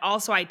triggering, but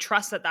also I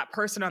trust that that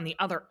person on the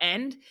other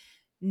end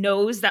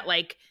knows that,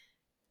 like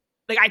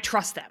I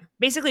trust them.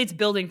 Basically, it's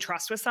building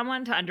trust with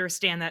someone to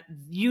understand that,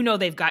 you know,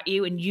 they've got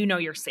you and you know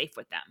you're safe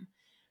with them.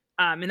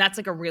 And that's,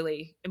 like, a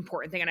really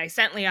important thing. And I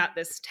sent Leah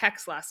this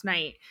text last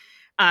night,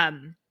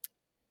 and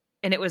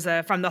it was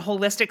from the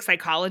Holistic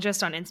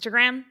Psychologist on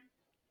Instagram.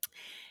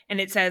 And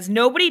it says,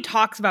 nobody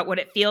talks about what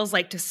it feels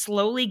like to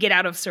slowly get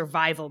out of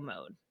survival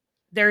mode.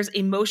 There's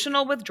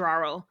emotional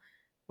withdrawal,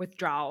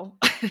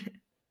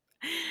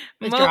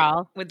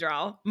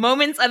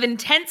 moments of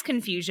intense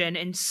confusion,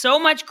 and so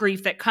much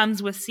grief that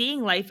comes with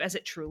seeing life as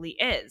it truly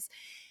is.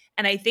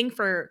 And I think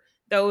for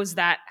those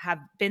that have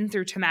been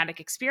through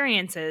traumatic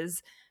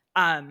experiences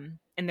in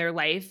their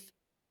life,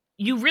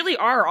 you really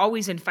are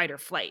always in fight or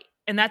flight.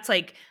 And that's,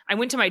 like, I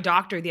went to my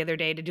doctor the other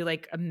day to do,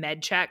 like, a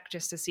med check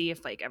just to see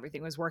if, like,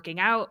 everything was working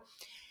out.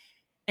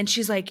 And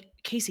she's like,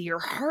 Casey, your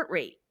heart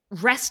rate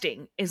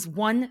resting is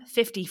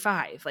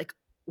 155. Like,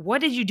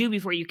 what did you do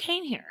before you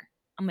came here?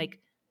 I'm like,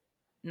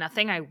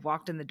 nothing. I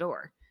walked in the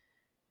door.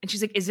 And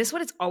she's like, is this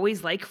what it's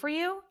always like for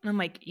you? And I'm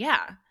like,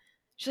 yeah.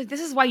 She's like,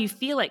 this is why you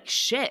feel like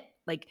shit.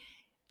 Like,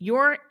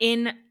 you're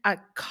in a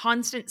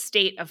constant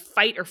state of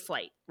fight or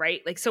flight,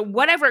 right? Like, so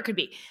whatever it could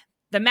be.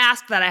 The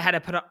mask that I had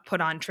to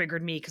put on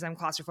triggered me because I'm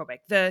claustrophobic.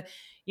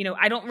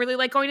 I don't really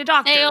like going to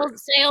doctors.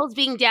 Sales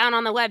being down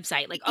on the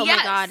website. Like, oh, yes.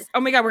 my God.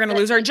 Oh my God, we're going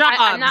to lose our jobs.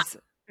 I'm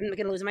going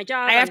to lose my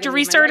job. I have to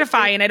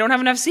recertify and I don't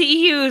have enough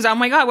CEUs. Oh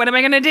my God, what am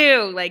I going to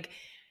do? Like,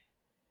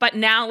 but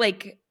now,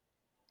 like,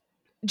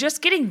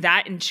 just getting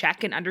that in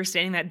check and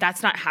understanding that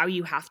that's not how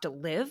you have to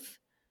live,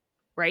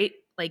 right?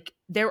 Like,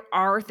 there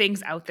are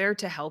things out there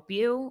to help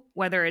you,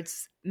 whether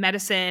it's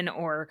medicine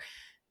or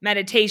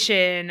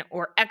meditation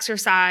or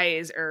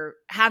exercise or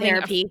having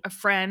a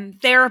friend,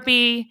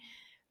 therapy.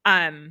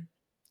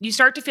 You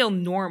start to feel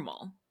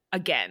normal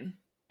again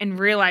and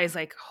realize,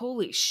 like,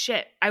 holy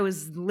shit, I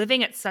was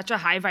living at such a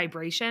high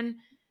vibration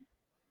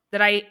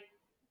that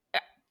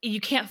you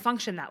can't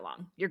function that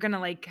long. You're going to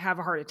like have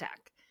a heart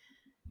attack.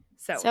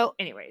 So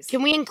anyways.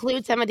 Can we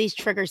include some of these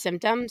trigger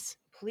symptoms?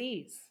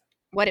 Please.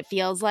 What it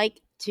feels like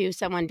to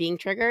someone being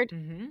triggered?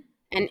 Mm-hmm.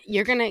 And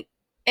you're going to,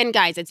 and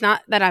guys, it's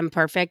not that I'm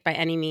perfect by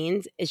any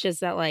means. It's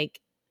just that like,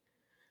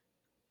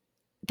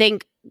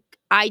 think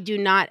I do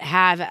not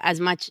have as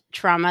much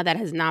trauma that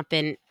has not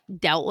been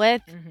dealt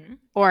with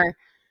or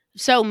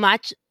so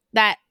much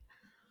that,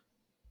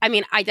 I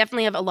mean, I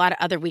definitely have a lot of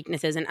other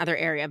weaknesses in other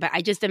area, but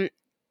I just am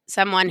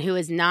someone who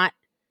is not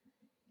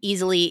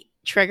easily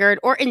triggered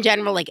or in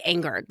general, like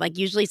angered. Like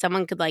usually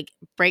someone could like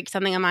break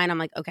something of mine. I'm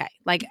like, okay,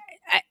 like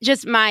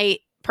just my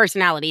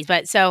personalities.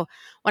 But so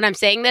when I'm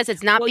saying this,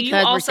 it's not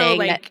because we're saying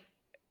like, that.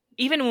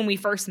 Even when we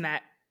first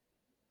met,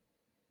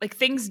 like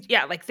things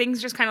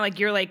just kind of like,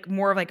 you're like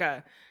more of like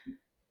a,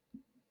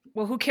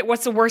 well,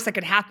 what's the worst that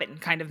could happen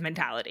kind of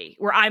mentality,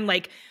 where I'm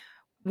like,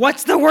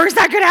 what's the worst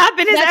that could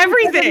happen is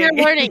everything. You're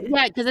learning,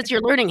 yeah, because it's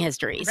your learning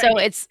history. Right. So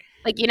it's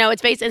like, you know,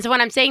 it's based. And so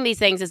when I'm saying these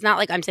things, it's not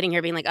like I'm sitting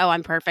here being like, oh,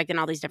 I'm perfect and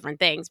all these different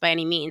things by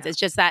any means. Yeah. It's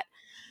just that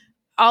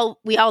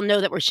we all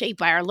know that we're shaped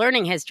by our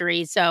learning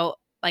history. So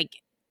like,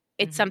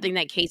 it's something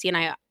that Casey and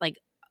I like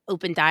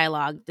open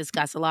dialogue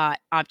discuss a lot.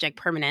 Object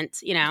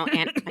permanence, you know.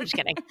 And I'm just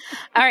kidding.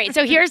 All right,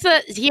 so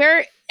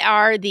here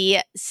are the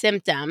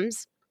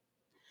symptoms.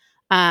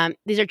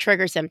 These are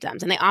trigger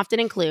symptoms, and they often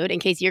include, in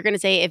case you're going to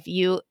say if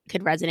you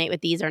could resonate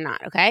with these or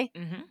not, okay?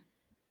 Mm-hmm.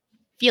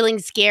 Feeling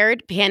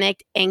scared,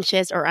 panicked,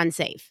 anxious, or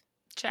unsafe.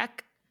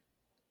 Check.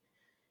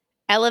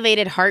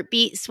 Elevated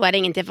heartbeat,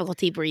 sweating, and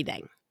difficulty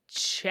breathing.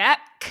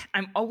 Check.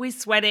 I'm always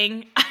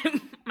sweating.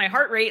 My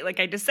heart rate, like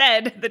I just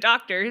said, the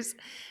doctors,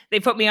 they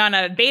put me on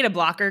a beta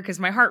blocker because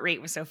my heart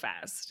rate was so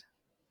fast.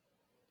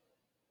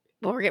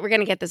 Well, we're going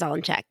to get this all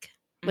in check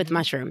with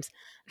mushrooms.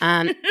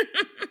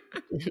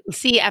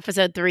 See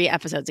episode 3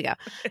 episodes ago.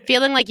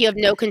 Feeling like you have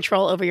no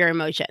control over your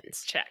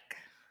emotions. Check.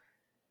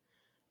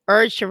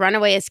 Urge to run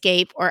away,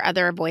 escape, or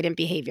other avoidant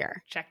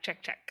behavior. Check,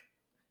 check, check.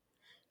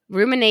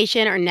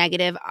 Rumination or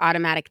negative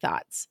automatic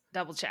thoughts.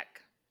 Double check.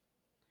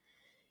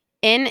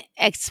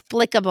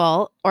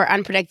 Inexplicable or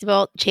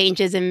unpredictable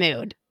changes in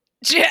mood.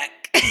 Check.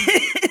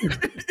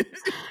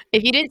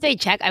 If you didn't say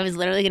check, I was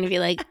literally going to be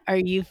like, are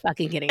you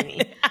fucking kidding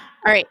me?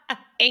 All right.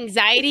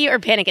 Anxiety or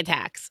panic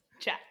attacks.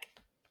 Check.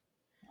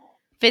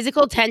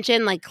 Physical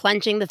tension like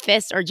clenching the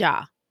fist or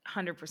jaw.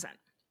 100%.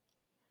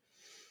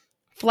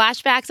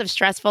 Flashbacks of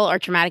stressful or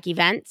traumatic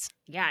events.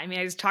 Yeah, I mean,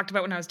 I just talked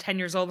about when I was 10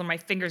 years old and my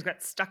fingers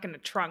got stuck in the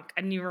trunk.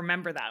 I didn't even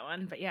remember that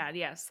one. But yeah,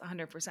 yes,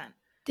 100%.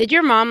 Did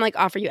your mom like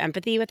offer you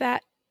empathy with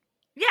that?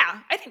 Yeah,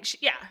 I think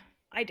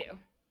I do.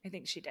 I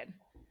think she did.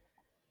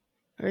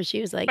 Or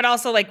she was like, but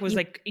also like was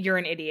like, you're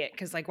an idiot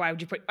because like, why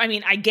would you I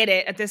mean, I get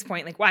it at this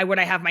point. Like, why would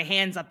I have my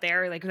hands up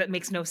there? Like, that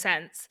makes no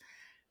sense.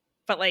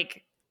 But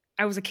like,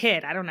 I was a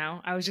kid. I don't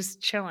know. I was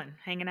just chilling,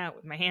 hanging out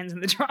with my hands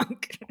in the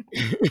trunk.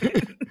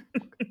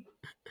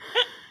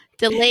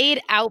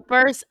 Delayed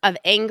outbursts of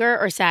anger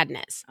or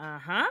sadness.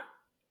 Uh-huh.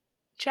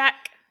 Check.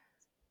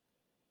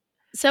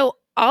 So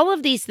all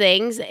of these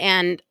things,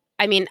 and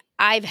I mean,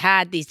 I've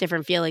had these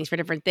different feelings for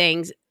different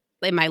things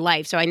in my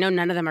life, so I know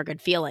none of them are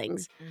good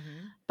feelings.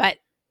 Mm-hmm. But,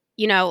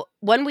 you know,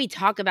 when we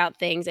talk about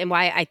things and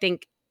why I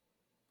think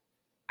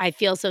I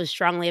feel so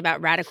strongly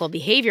about radical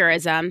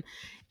behaviorism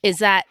is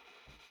that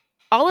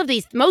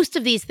most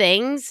of these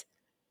things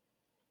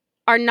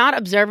are not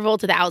observable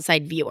to the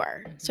outside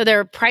viewer. Mm-hmm. So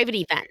they're private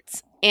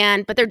events.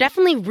 But they're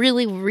definitely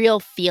really real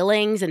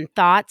feelings and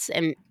thoughts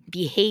and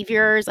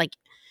behaviors. Like,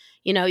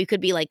 you know, you could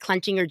be like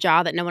clenching your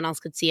jaw that no one else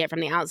could see it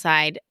from the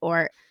outside,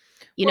 or,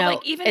 you know.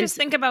 Like even just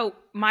think about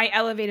my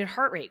elevated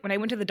heart rate. When I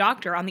went to the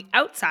doctor on the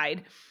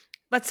outside,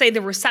 let's say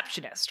the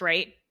receptionist,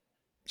 right?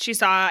 She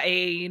saw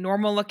a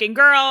normal looking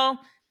girl,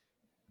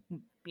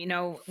 you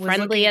know.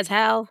 Friendly as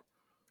hell.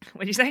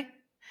 What'd you say?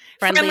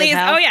 Friendly as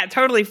hell. Oh yeah,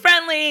 totally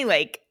friendly.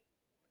 Like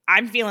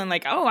I'm feeling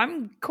like, oh,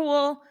 I'm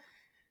cool.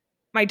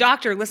 My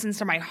doctor listens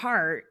to my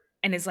heart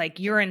and is like,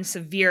 you're in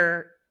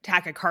severe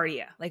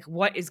tachycardia. Like,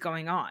 what is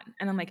going on?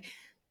 And I'm like,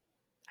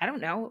 I don't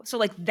know. So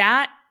like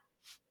that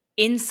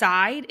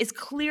inside is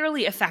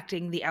clearly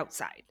affecting the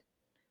outside.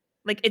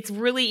 Like it's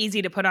really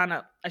easy to put on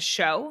a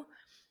show,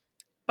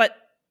 but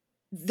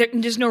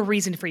there's no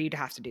reason for you to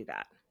have to do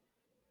that.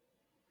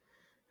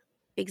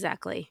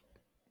 Exactly.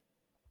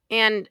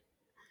 And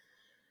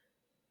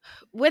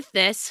with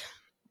this,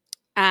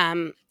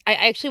 I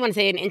actually want to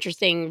say an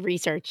interesting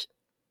research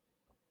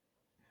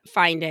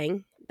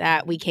finding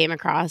that we came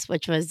across,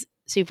 which was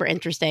super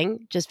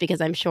interesting, just because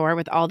I'm sure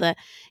with all the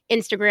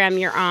Instagram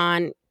you're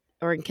on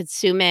or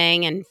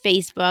consuming and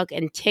Facebook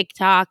and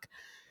TikTok,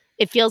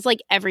 it feels like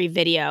every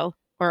video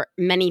or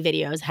many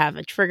videos have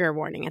a trigger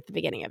warning at the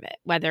beginning of it,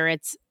 whether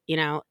it's, you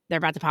know, they're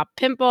about to pop a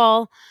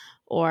pimple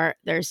or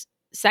there's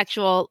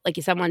sexual, like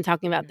someone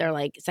talking about their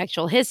like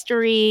sexual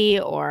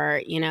history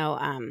or, you know,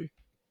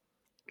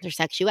 their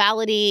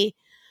sexuality.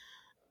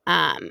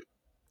 And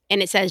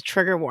it says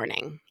trigger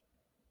warning.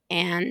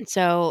 And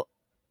so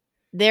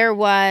there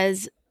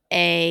was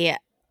a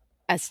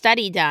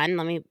study done.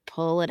 Let me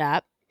pull it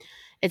up.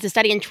 It's a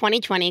study in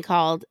 2020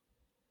 called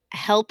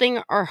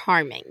Helping or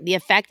Harming: The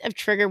Effect of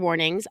Trigger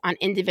Warnings on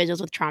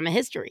Individuals with Trauma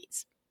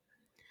Histories.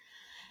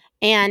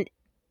 And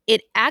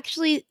it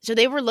actually, so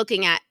they were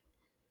looking at,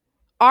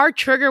 are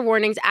trigger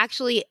warnings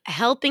actually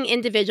helping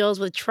individuals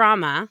with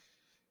trauma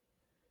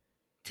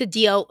to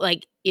deal,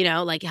 like,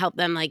 like help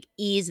them like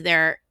ease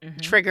their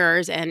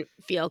triggers and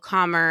feel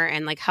calmer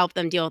and like help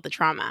them deal with the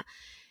trauma?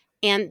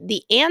 And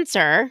the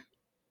answer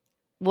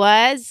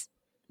was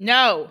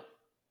no.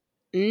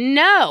 And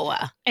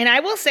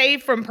I will say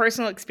from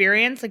personal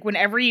experience, like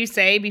whenever you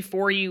say,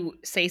 before you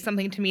say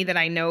something to me that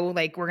I know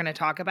like we're going to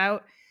talk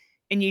about,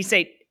 and you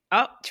say,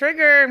 oh,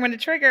 trigger, I'm going to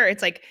trigger,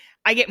 it's like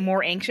I get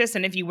more anxious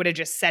than if you would have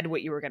just said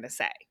what you were going to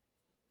say.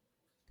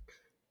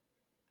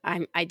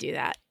 I do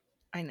that.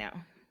 I know.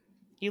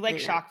 You like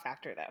shock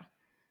factor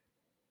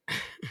though.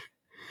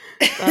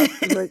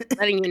 Well,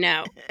 letting you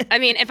know. I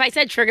mean, if I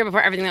said trigger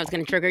before everything that was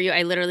going to trigger you,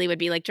 I literally would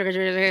be like,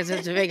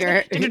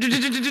 trigger.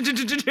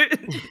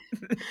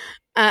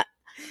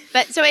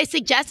 But so it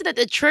suggested that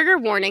the trigger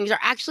warnings are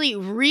actually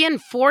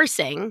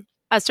reinforcing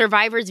a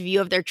survivor's view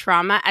of their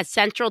trauma as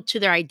central to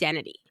their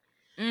identity.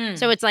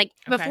 So it's like,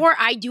 before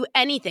I do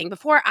anything,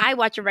 before I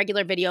watch a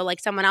regular video like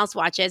someone else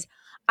watches,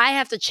 I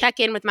have to check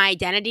in with my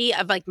identity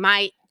of like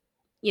my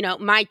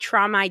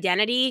trauma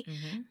identity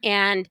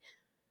and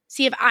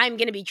see if I'm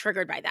going to be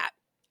triggered by that.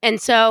 And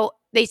so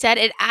they said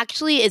it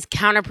actually is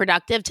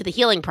counterproductive to the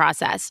healing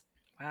process.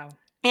 Wow.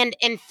 And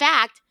in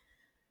fact,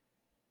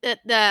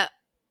 the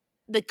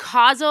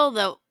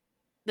causal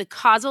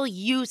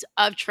use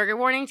of trigger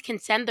warnings can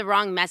send the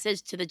wrong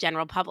message to the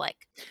general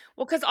public.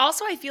 Well, because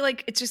also I feel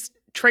like it's just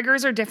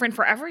triggers are different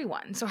for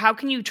everyone. So how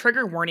can you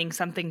trigger warning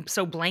something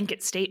so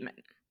blanket statement?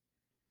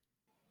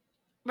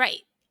 Right.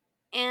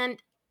 And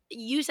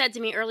you said to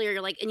me earlier,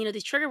 you're like, and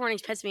these trigger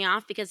warnings piss me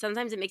off because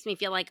sometimes it makes me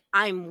feel like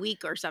I'm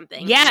weak or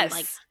something.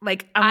 Yes.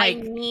 And I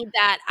need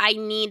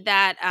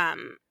that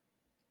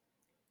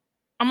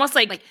almost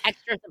like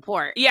extra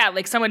support. Yeah,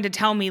 like someone to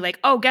tell me like,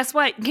 oh, guess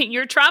what?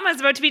 Your trauma is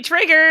about to be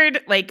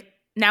triggered. Like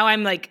now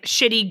I'm like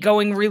shitty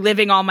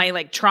reliving all my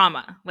like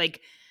trauma. Like,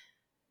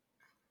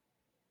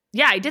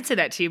 yeah, I did say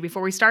that to you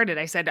before we started.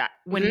 I said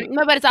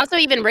no, but it's also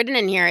even written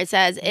in here. It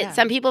says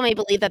some people may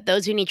believe that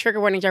those who need trigger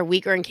warnings are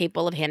weak or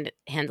incapable of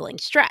handling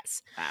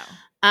stress.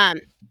 Wow.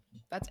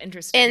 That's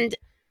interesting.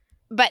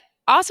 But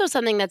also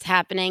something that's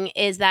happening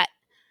is that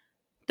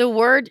the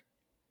word,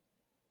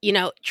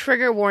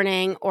 trigger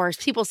warning, or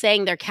people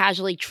saying they're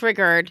casually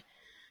triggered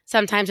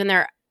sometimes when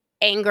they're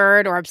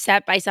angered or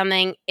upset by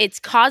something, it's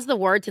caused the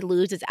word to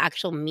lose its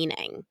actual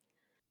meaning.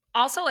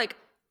 Also, like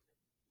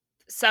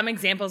some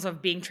examples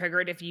of being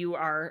triggered if you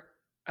are,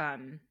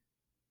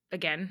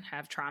 again,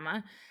 have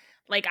trauma.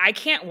 Like I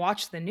can't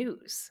watch the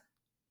news.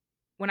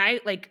 When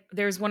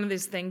there's one of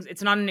these things,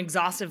 it's not an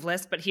exhaustive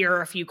list, but here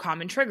are a few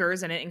common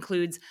triggers, and it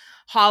includes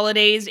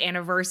holidays,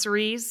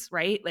 anniversaries,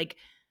 right? Like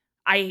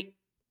I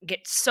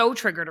get so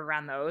triggered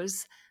around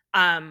those.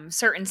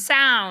 Certain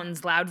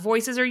sounds, loud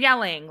voices or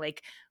yelling.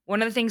 Like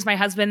one of the things my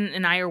husband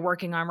and I are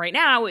working on right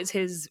now is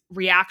his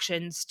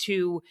reactions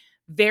to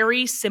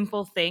very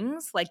simple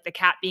things, like the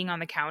cat being on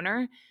the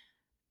counter.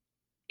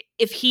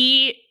 If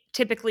he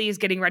typically is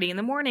getting ready in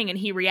the morning and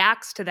he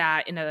reacts to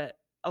that in a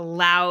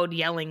loud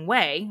yelling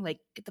way, like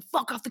get the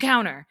fuck off the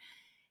counter,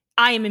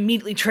 I am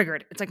immediately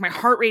triggered. It's like my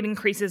heart rate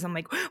increases. I'm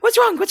like, what's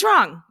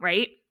wrong?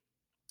 Right?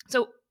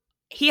 So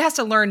he has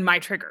to learn my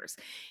triggers.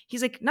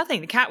 He's like,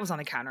 nothing, the cat was on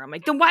the counter. I'm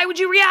like, then why would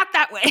you react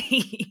that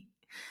way?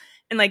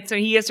 And like, so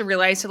he has to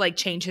realize to like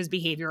change his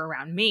behavior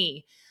around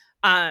me.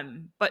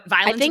 But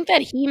violence, I think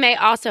that he may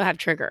also have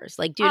triggers,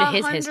 like due to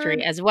his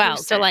history as well.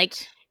 So like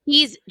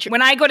he's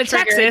when I go to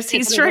Texas,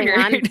 he's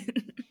triggered.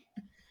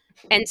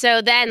 And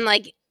so then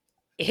like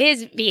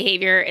his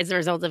behavior is a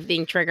result of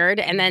being triggered,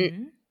 and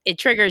then it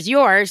triggers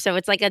yours. So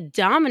it's like a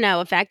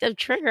domino effect of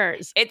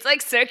triggers. It's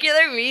like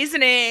circular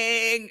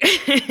reasoning.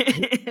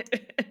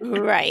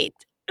 Right.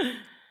 All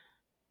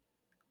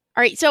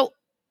right. So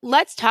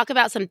let's talk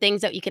about some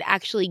things that you could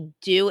actually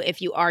do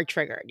if you are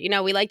triggered.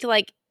 We like to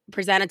like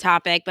present a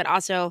topic, but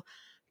also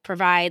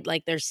provide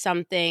like there's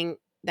something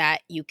that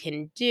you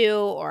can do,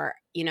 or,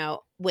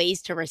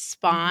 ways to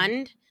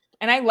respond.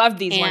 And I love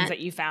these ones that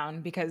you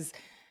found because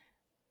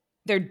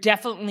they're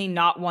definitely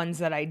not ones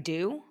that I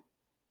do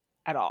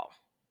at all.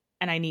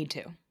 And I need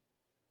to.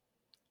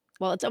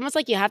 Well, it's almost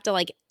like you have to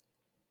like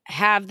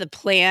have the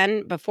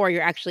plan before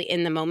you're actually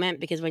in the moment,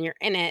 because when you're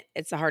in it,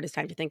 it's the hardest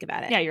time to think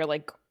about it. Yeah, you're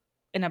like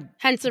in a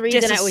hence the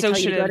reason I always tell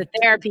you to go to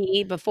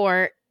therapy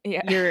before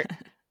your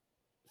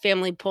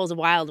family pulls a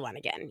wild one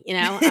again.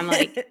 I'm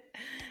like,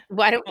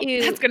 why don't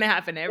you? That's going to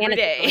happen every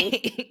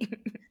day.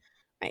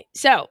 Right.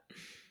 So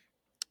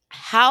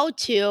how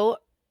to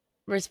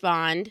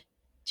respond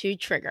to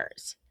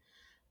triggers.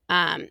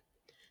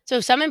 So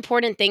some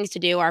important things to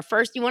do are,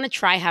 first, you want to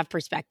try have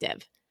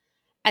perspective.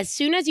 As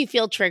soon as you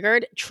feel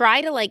triggered,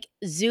 try to like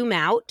zoom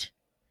out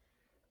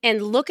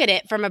and look at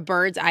it from a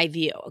bird's eye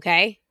view,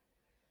 okay?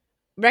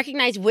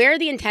 Recognize where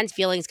the intense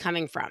feeling's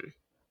coming from.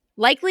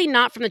 Likely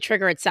not from the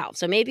trigger itself.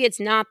 So maybe it's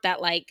not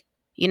that like,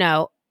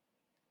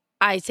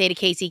 I say to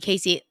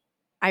Casey,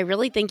 I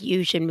really think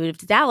you should move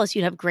to Dallas.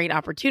 You'd have great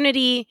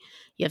opportunity.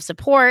 You have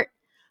support,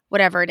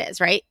 whatever it is,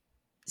 right?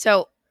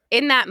 So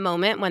in that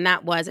moment when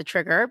that was a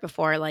trigger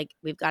before like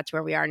we've got to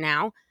where we are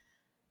now,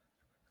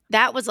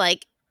 that was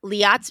like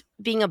Liat's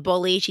being a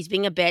bully. She's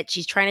being a bitch.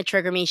 She's trying to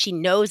trigger me. She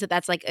knows that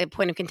that's like a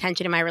point of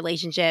contention in my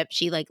relationship.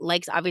 She like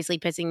likes obviously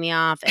pissing me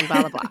off and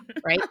blah, blah, blah,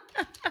 right?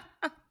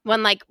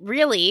 When like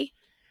really,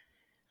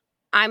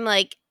 I'm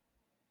like,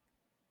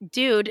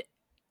 dude,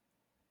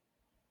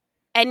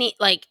 any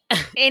like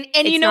and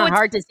it's you know not it's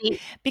hard to see.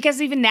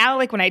 because even now,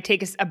 like when I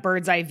take a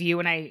bird's eye view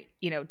and I,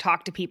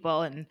 talk to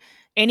people and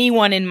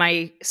anyone in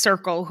my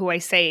circle who I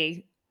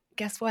say,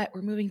 guess what?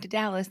 We're moving to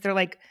Dallas. They're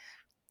like,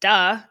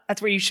 duh,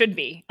 that's where you should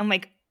be. I'm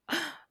like,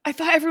 I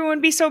thought everyone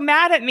would be so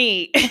mad at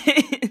me.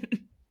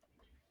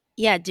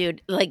 Yeah,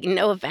 dude, like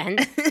no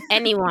offense.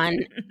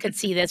 Anyone could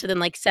see this within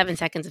like 7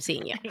 seconds of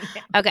seeing you.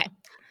 Okay.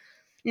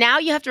 Now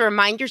you have to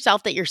remind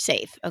yourself that you're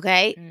safe,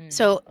 okay?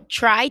 So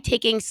try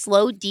taking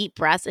slow, deep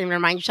breaths and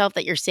remind yourself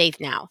that you're safe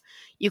now.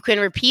 You can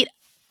repeat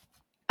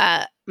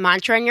a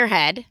mantra in your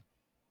head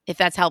if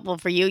that's helpful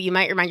for you. You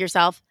might remind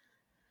yourself,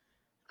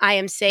 I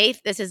am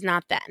safe. This is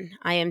not then.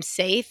 I am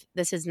safe.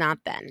 This is not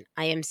then.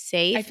 I am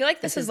safe. I feel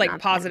like this is like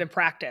positive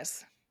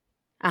practice.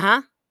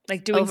 Uh-huh.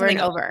 Like doing over something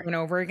and over and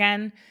over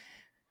again.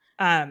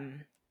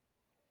 And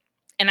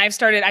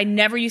I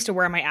never used to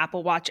wear my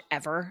Apple Watch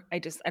ever. I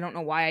don't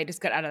know why. I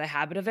just got out of the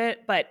habit of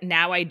it. But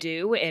now I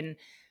do. And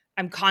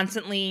I'm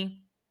constantly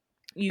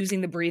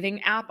using the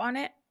breathing app on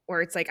it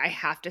where it's like, I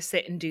have to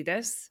sit and do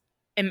this.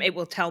 And it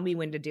will tell me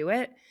when to do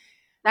it.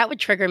 That would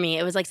trigger me.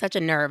 It was like such a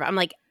nerve. I'm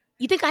like,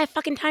 you think I have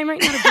fucking time right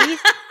now to breathe?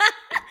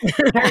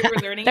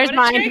 We're learning There's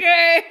about mine. a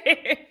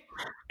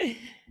trigger.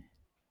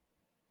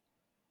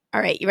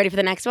 All right. You ready for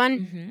the next one?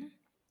 Mm-hmm.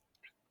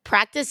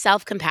 Practice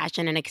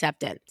self-compassion and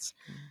acceptance.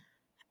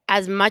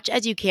 As much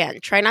as you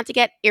can. Try not to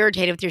get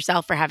irritated with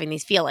yourself for having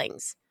these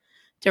feelings.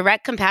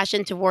 Direct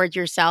compassion towards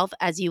yourself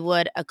as you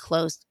would a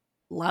close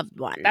loved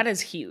one. That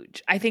is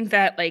huge. I think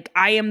that like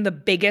I am the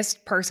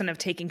biggest person of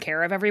taking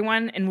care of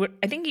everyone. And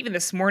I think even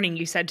this morning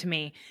you said to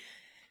me,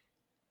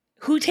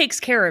 who takes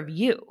care of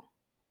you?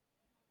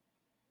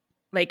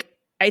 Like,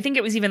 I think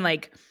it was even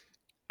like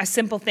a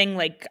simple thing.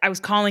 Like I was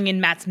calling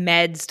in Matt's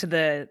meds to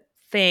the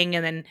thing.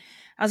 And then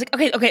I was like,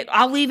 okay,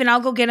 I'll leave and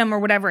I'll go get him or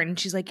whatever. And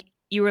she's like,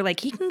 you were like,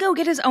 he can go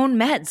get his own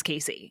meds,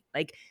 Casey.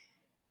 Like,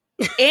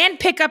 and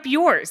pick up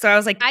yours. So I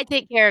was like, I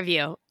take care of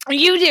you.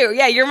 You do.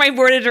 Yeah, you're my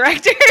board of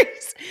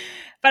directors.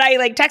 But I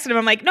like texted him.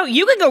 I'm like, no,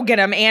 you can go get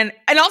them and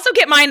also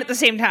get mine at the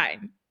same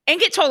time and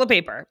get toilet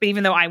paper. But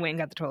even though I went and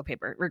got the toilet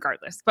paper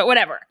regardless, but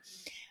whatever.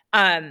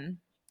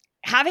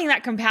 Having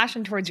that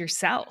compassion towards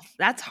yourself,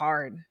 that's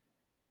hard.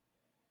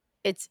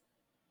 It's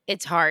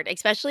hard,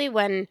 especially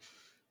when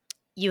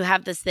you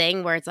have this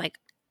thing where it's like,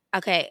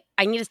 okay,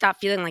 I need to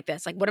stop feeling like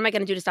this. Like, what am I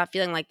going to do to stop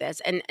feeling like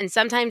this? And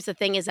sometimes the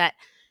thing is that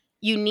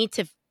you need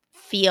to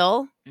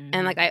feel,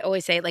 and like I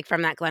always say, like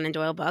from that Glennon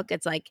Doyle book,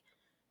 it's like,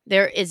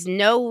 there is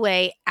no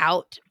way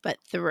out but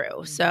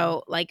through.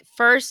 So like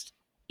first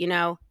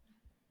the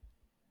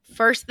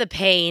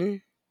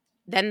pain,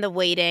 then the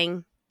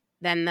waiting,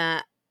 then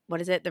the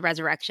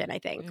resurrection, I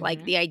think.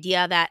 Like the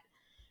idea that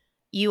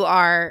you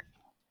are.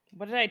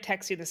 What did I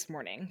text you this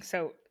morning?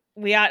 So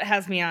Liat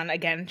has me on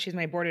again. She's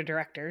my board of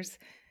directors.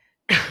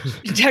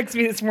 She texted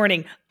me this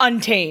morning,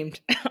 untamed.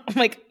 I'm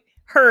like,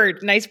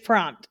 heard, nice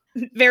prompt,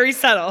 very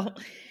subtle.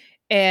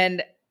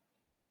 And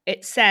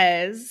it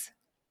says,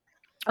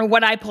 or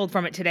what I pulled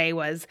from it today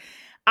was,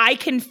 I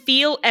can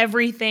feel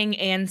everything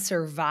and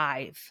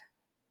survive.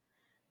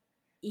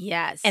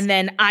 Yes. And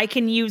then I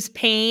can use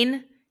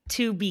pain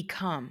to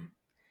become.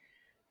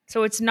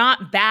 So it's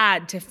not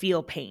bad to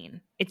feel pain.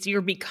 It's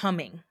you're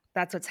becoming.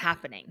 That's what's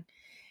happening.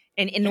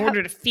 And in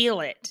order to feel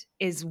it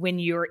is when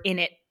you're in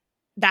it,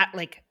 that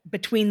like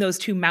between those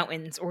two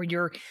mountains, or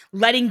you're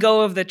letting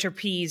go of the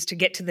trapeze to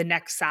get to the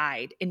next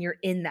side, and you're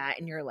in that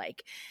and you're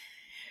like,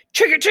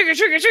 trigger.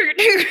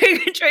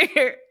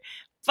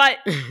 But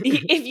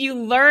if you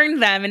learn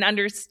them and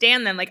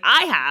understand them, like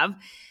I have,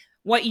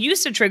 what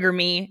used to trigger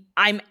me,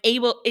 I'm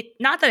able,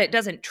 not that it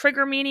doesn't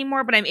trigger me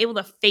anymore, but I'm able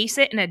to face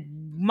it in a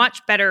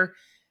much better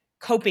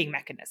coping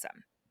mechanism.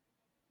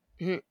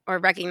 Or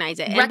recognize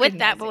it. And with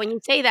that, but when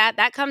you say that,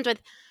 that comes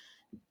with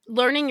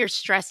learning your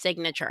stress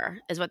signature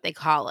is what they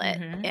call it.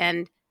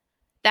 And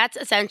that's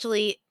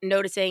essentially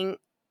noticing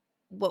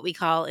what we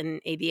call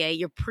in ABA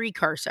your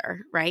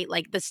precursor, right?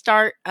 Like the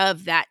start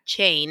of that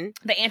chain.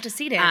 The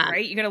antecedent,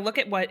 right? You're going to look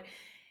at what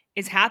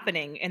is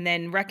happening and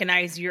then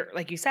recognize your,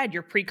 like you said,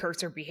 your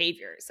precursor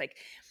behaviors. Like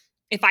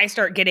if I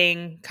start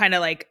getting kind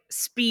of like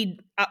speed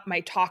up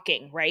my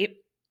talking, right?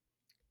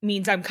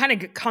 Means I'm kind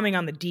of coming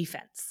on the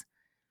defense.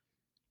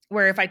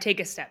 Where if I take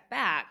a step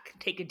back,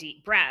 take a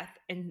deep breath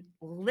and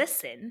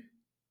listen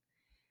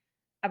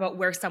about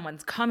where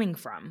someone's coming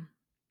from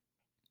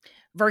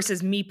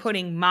versus me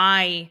putting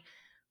my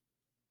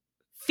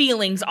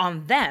feelings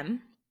on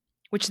them,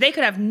 which they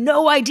could have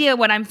no idea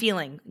what I'm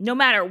feeling. No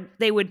matter,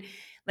 they would,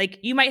 like,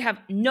 you might have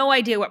no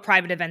idea what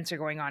private events are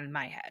going on in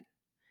my head.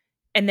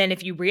 And then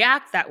if you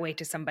react that way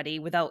to somebody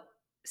without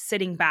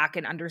sitting back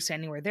and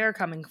understanding where they're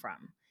coming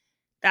from,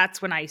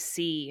 that's when I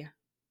see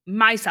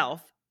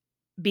myself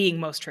being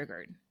most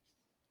triggered.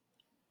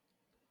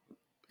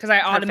 Because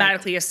I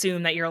automatically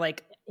assume that you're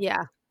like,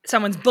 yeah,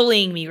 someone's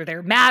bullying me or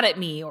they're mad at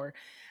me or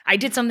I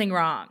did something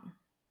wrong.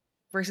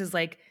 Versus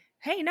like,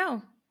 hey,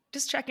 no,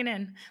 just checking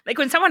in. Like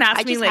when someone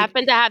asks me, I just like,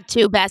 happen to have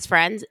two best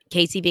friends,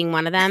 Casey being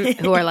one of them,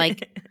 who are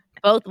like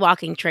both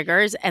walking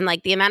triggers. And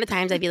like the amount of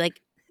times I'd be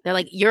like, they're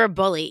like, you're a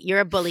bully. You're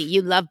a bully.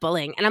 You love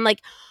bullying. And I'm like,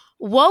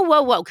 whoa,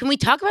 whoa, whoa. Can we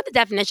talk about the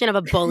definition of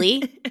a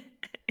bully?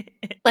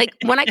 Like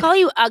when I call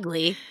you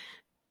ugly,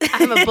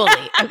 I'm a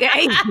bully.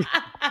 Okay.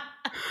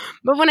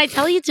 But when I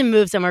tell you to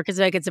move somewhere because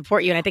I could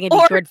support you and I think it'd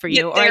be good for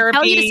you, or I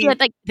tell you to see a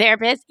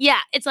therapist, yeah,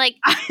 it's like,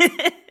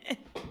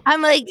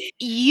 I'm like,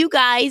 you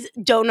guys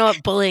don't know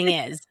what bullying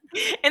is.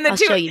 And I'll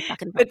show you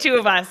fucking the two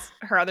of us,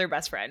 her other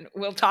best friend,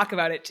 will talk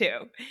about it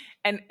too.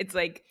 And it's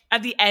like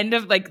at the end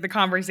of like the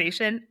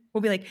conversation,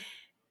 we'll be like,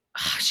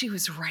 oh, she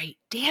was right.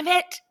 Damn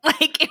it.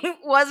 Like it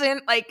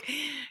wasn't like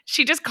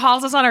she just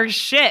calls us on our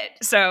shit.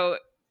 So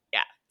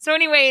yeah. So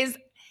anyways,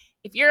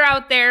 if you're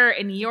out there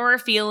and you're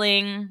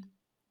feeling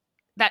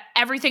that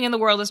everything in the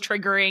world is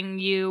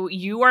triggering you,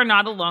 you are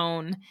not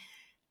alone.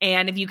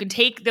 And if you can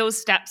take those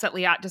steps that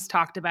Liat just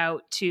talked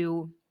about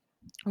to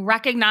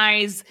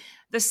recognize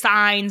the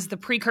signs, the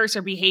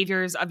precursor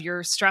behaviors of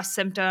your stress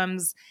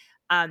symptoms,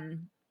 talk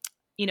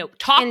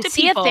and to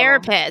see people. A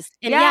therapist.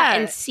 And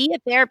and see a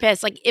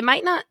therapist. Like it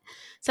might not,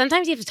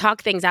 sometimes you have to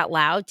talk things out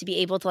loud to be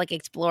able to like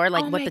explore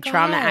like what the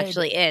trauma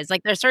actually is.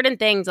 Like there's certain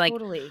things like,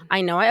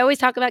 I know I always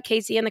talk about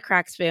Casey and the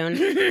crack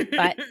spoon,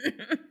 but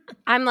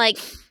I'm like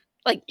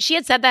she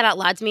had said that out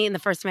loud to me in the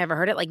first time I ever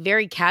heard it, like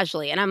very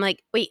casually. And I'm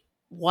like, wait,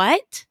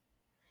 what?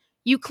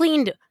 You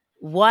cleaned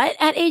what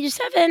at age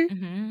 7?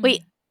 Mm-hmm.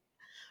 Wait,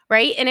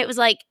 right? And it was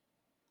like,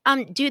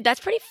 dude, that's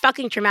pretty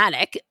fucking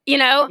traumatic, you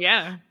know?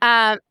 Yeah.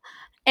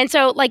 And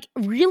so like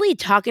really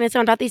talking to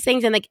someone about these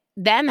things and like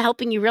them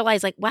helping you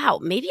realize like, wow,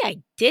 maybe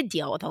I did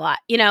deal with a lot,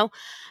 you know?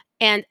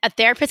 And a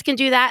therapist can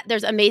do that.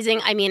 There's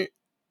amazing,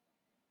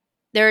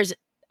 there's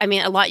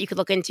a lot you could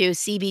look into,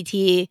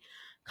 CBT,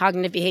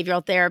 cognitive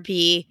behavioral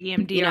therapy,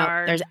 EMDR. You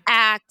know, there's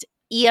ACT,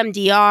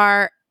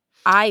 EMDR,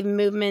 eye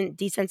movement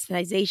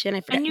desensitization.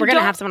 I forget. We're going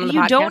to have someone on the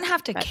podcast. You don't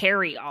have to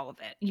carry all of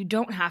it. You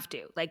don't have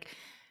to. Like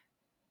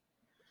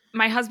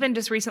my husband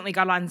just recently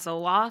got on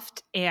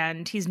Zoloft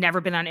and he's never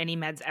been on any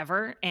meds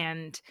ever.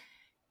 And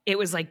it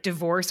was like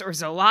divorce or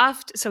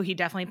Zoloft. So he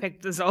definitely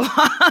picked the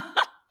Zoloft.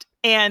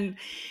 And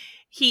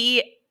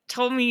he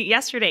told me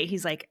yesterday,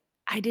 he's like,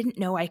 I didn't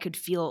know I could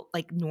feel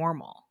like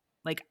normal.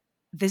 Like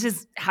this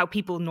is how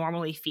people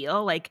normally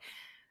feel, like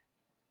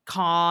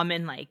calm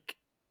and like,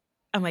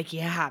 I'm like,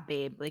 yeah,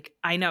 babe. Like,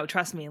 I know,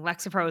 trust me,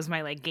 Lexapro is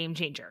my like game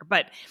changer.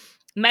 But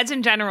meds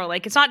in general,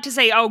 like it's not to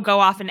say, oh, go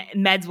off and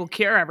meds will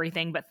cure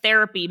everything, but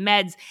therapy,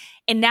 meds.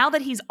 And now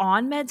that he's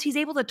on meds, he's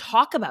able to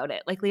talk about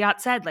it. Like Liat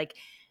said, like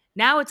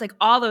now it's like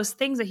all those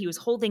things that he was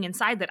holding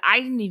inside that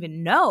I didn't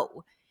even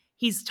know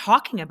he's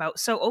talking about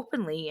so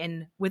openly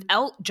and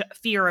without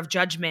fear of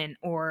judgment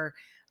or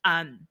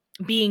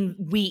being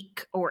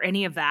weak or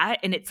any of that.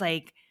 And it's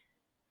like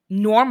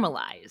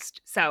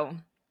normalized. So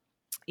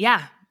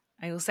yeah,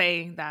 I will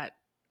say that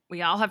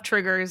we all have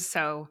triggers.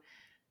 So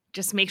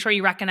just make sure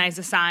you recognize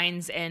the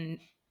signs and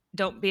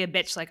don't be a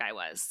bitch like I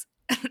was.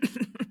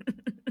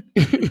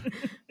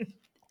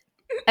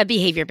 A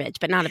behavior bitch,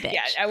 but not a bitch.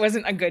 Yeah, I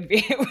wasn't a good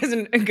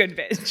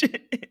bitch.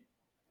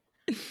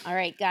 All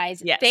right,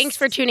 guys. Yes. Thanks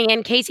for tuning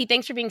in. Casey,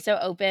 thanks for being so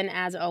open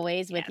as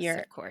always with your...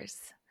 of course.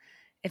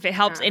 If it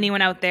helps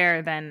anyone out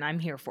there, then I'm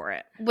here for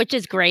it. Which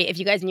is great. If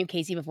you guys knew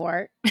Casey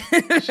before,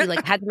 she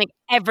like had to make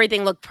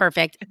everything look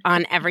perfect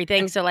on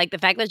everything. So like the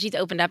fact that she's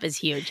opened up is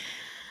huge.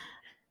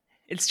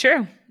 It's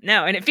true.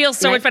 No, and it feels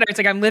so much better. It's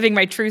like I'm living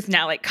my truth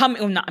now. Like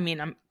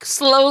I'm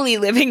slowly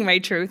living my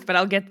truth, but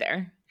I'll get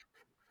there.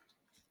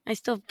 I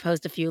still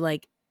post a few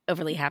like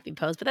overly happy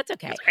posts, but that's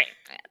okay. That's great.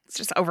 It's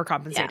just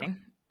overcompensating.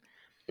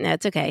 Yeah. No,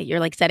 it's okay. You're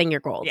like setting your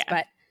goals. Yeah.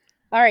 But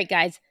all right,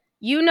 guys.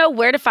 You know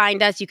where to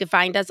find us. You can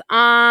find us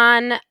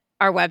on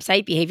our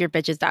website,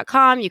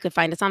 behaviorbitches.com. You can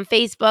find us on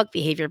Facebook,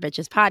 Behavior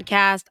Bitches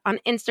Podcast, on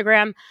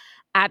Instagram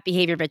at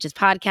Behavior Bitches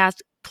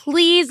Podcast.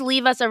 Please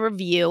leave us a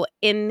review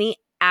in the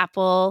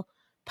Apple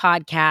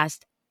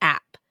Podcast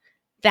app.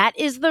 That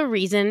is the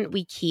reason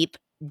we keep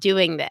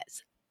doing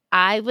this.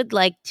 I would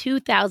like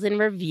 2,000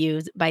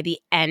 reviews by the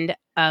end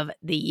of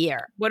the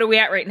year. What are we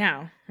at right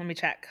now? Let me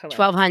check.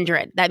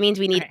 1,200. That means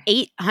we need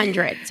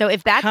 800. So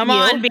if that's Come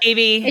on,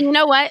 baby. And you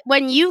know what?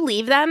 When you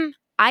leave them,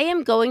 I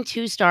am going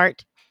to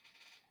start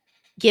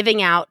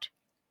giving out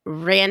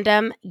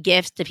random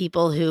gifts to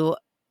people who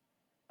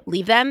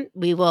leave them.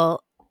 We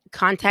will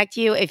contact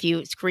you if you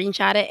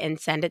screenshot it and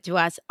send it to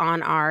us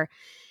on our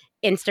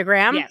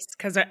Instagram. Yes,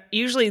 because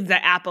usually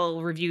the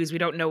Apple reviews, we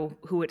don't know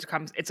who it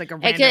comes. It's like a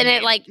random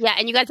name.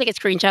 And you got to take a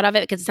screenshot of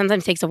it because it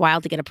sometimes takes a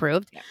while to get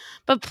approved. Yeah.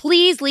 But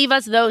please leave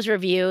us those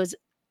reviews.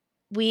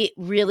 We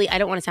really, I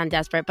don't want to sound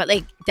desperate, but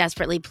like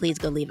desperately, please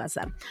go leave us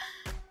them.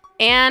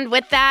 And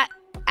with that,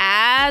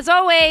 As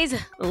always,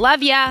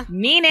 love ya.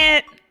 Mean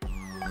it.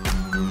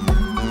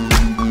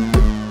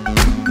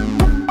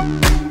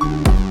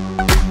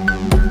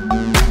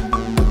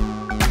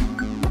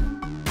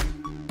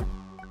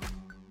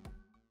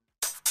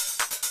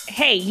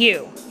 Hey,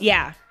 you.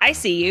 Yeah, I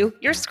see you.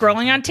 You're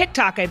scrolling on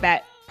TikTok, I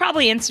bet.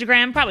 Probably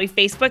Instagram, probably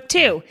Facebook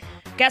too.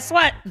 Guess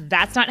what?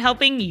 That's not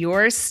helping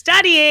your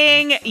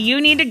studying. You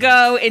need to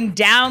go and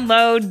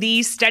download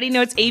the Study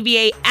Notes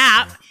ABA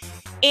app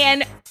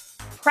and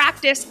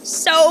practice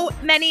so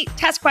many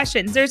test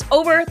questions. There's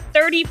over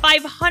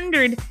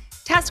 3,500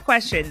 test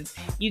questions.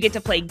 You get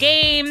to play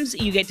games,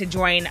 you get to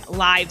join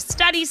live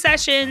study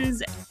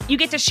sessions, you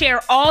get to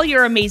share all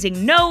your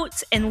amazing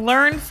notes and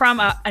learn from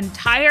an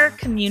entire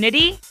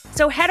community.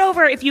 So head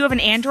over, if you have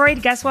an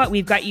Android, guess what?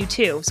 We've got you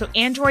too. So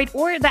Android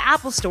or the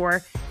Apple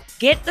Store,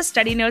 get the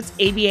Study Notes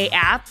ABA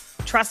app.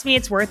 Trust me,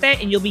 it's worth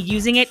it, and you'll be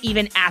using it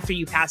even after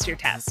you pass your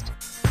test.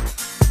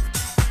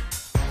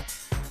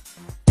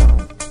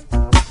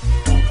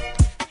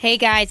 Hey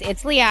guys,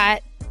 it's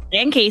Liat.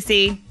 And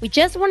Casey. We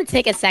just want to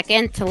take a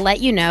second to let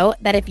you know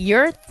that if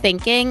you're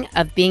thinking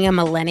of being a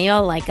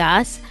millennial like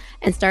us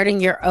and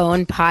starting your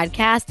own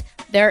podcast,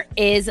 there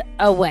is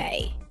a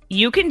way.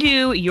 You can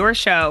do your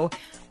show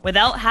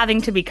without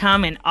having to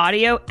become an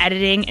audio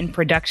editing and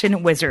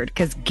production wizard,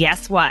 because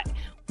guess what?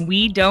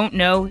 We don't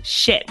know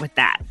shit with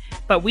that.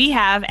 But we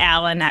have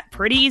Alan at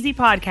Pretty Easy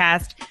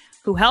Podcast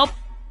who help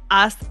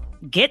us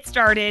get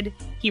started.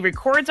 He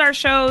records our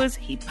shows,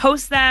 he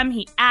posts them,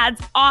 he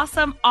adds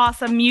awesome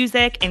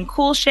music and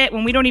cool shit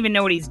when we don't even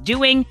know what he's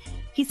doing.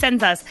 He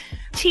sends us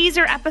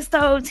teaser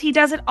episodes, he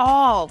does it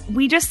all.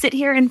 We just sit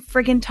here and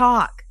friggin'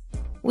 talk.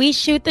 We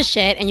shoot the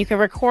shit, and you can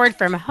record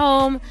from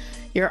home,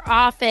 your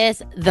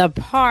office, the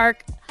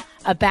park,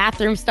 a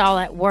bathroom stall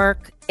at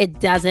work. It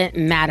doesn't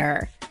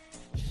matter.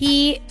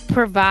 He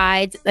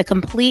provides the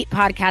complete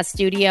podcast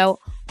studio.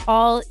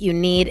 All you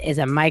need is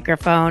a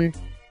microphone,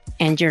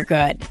 and you're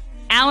good.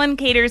 Alan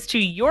caters to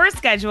your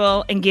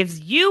schedule and gives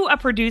you a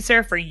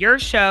producer for your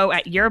show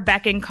at your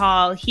beck and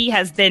call. He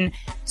has been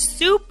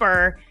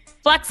super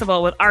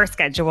flexible with our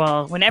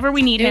schedule. Whenever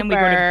we need him, we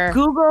go to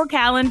Google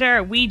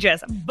Calendar. We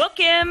just book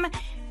him,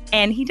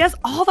 and he does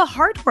all the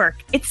hard work.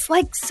 It's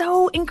like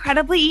so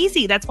incredibly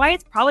easy. That's why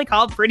it's probably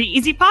called Pretty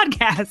Easy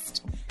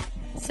Podcast.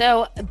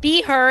 So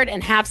be heard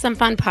and have some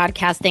fun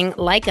podcasting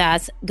like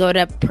us. Go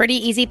to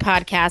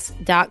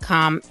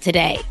prettyeasypodcast.com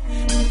today.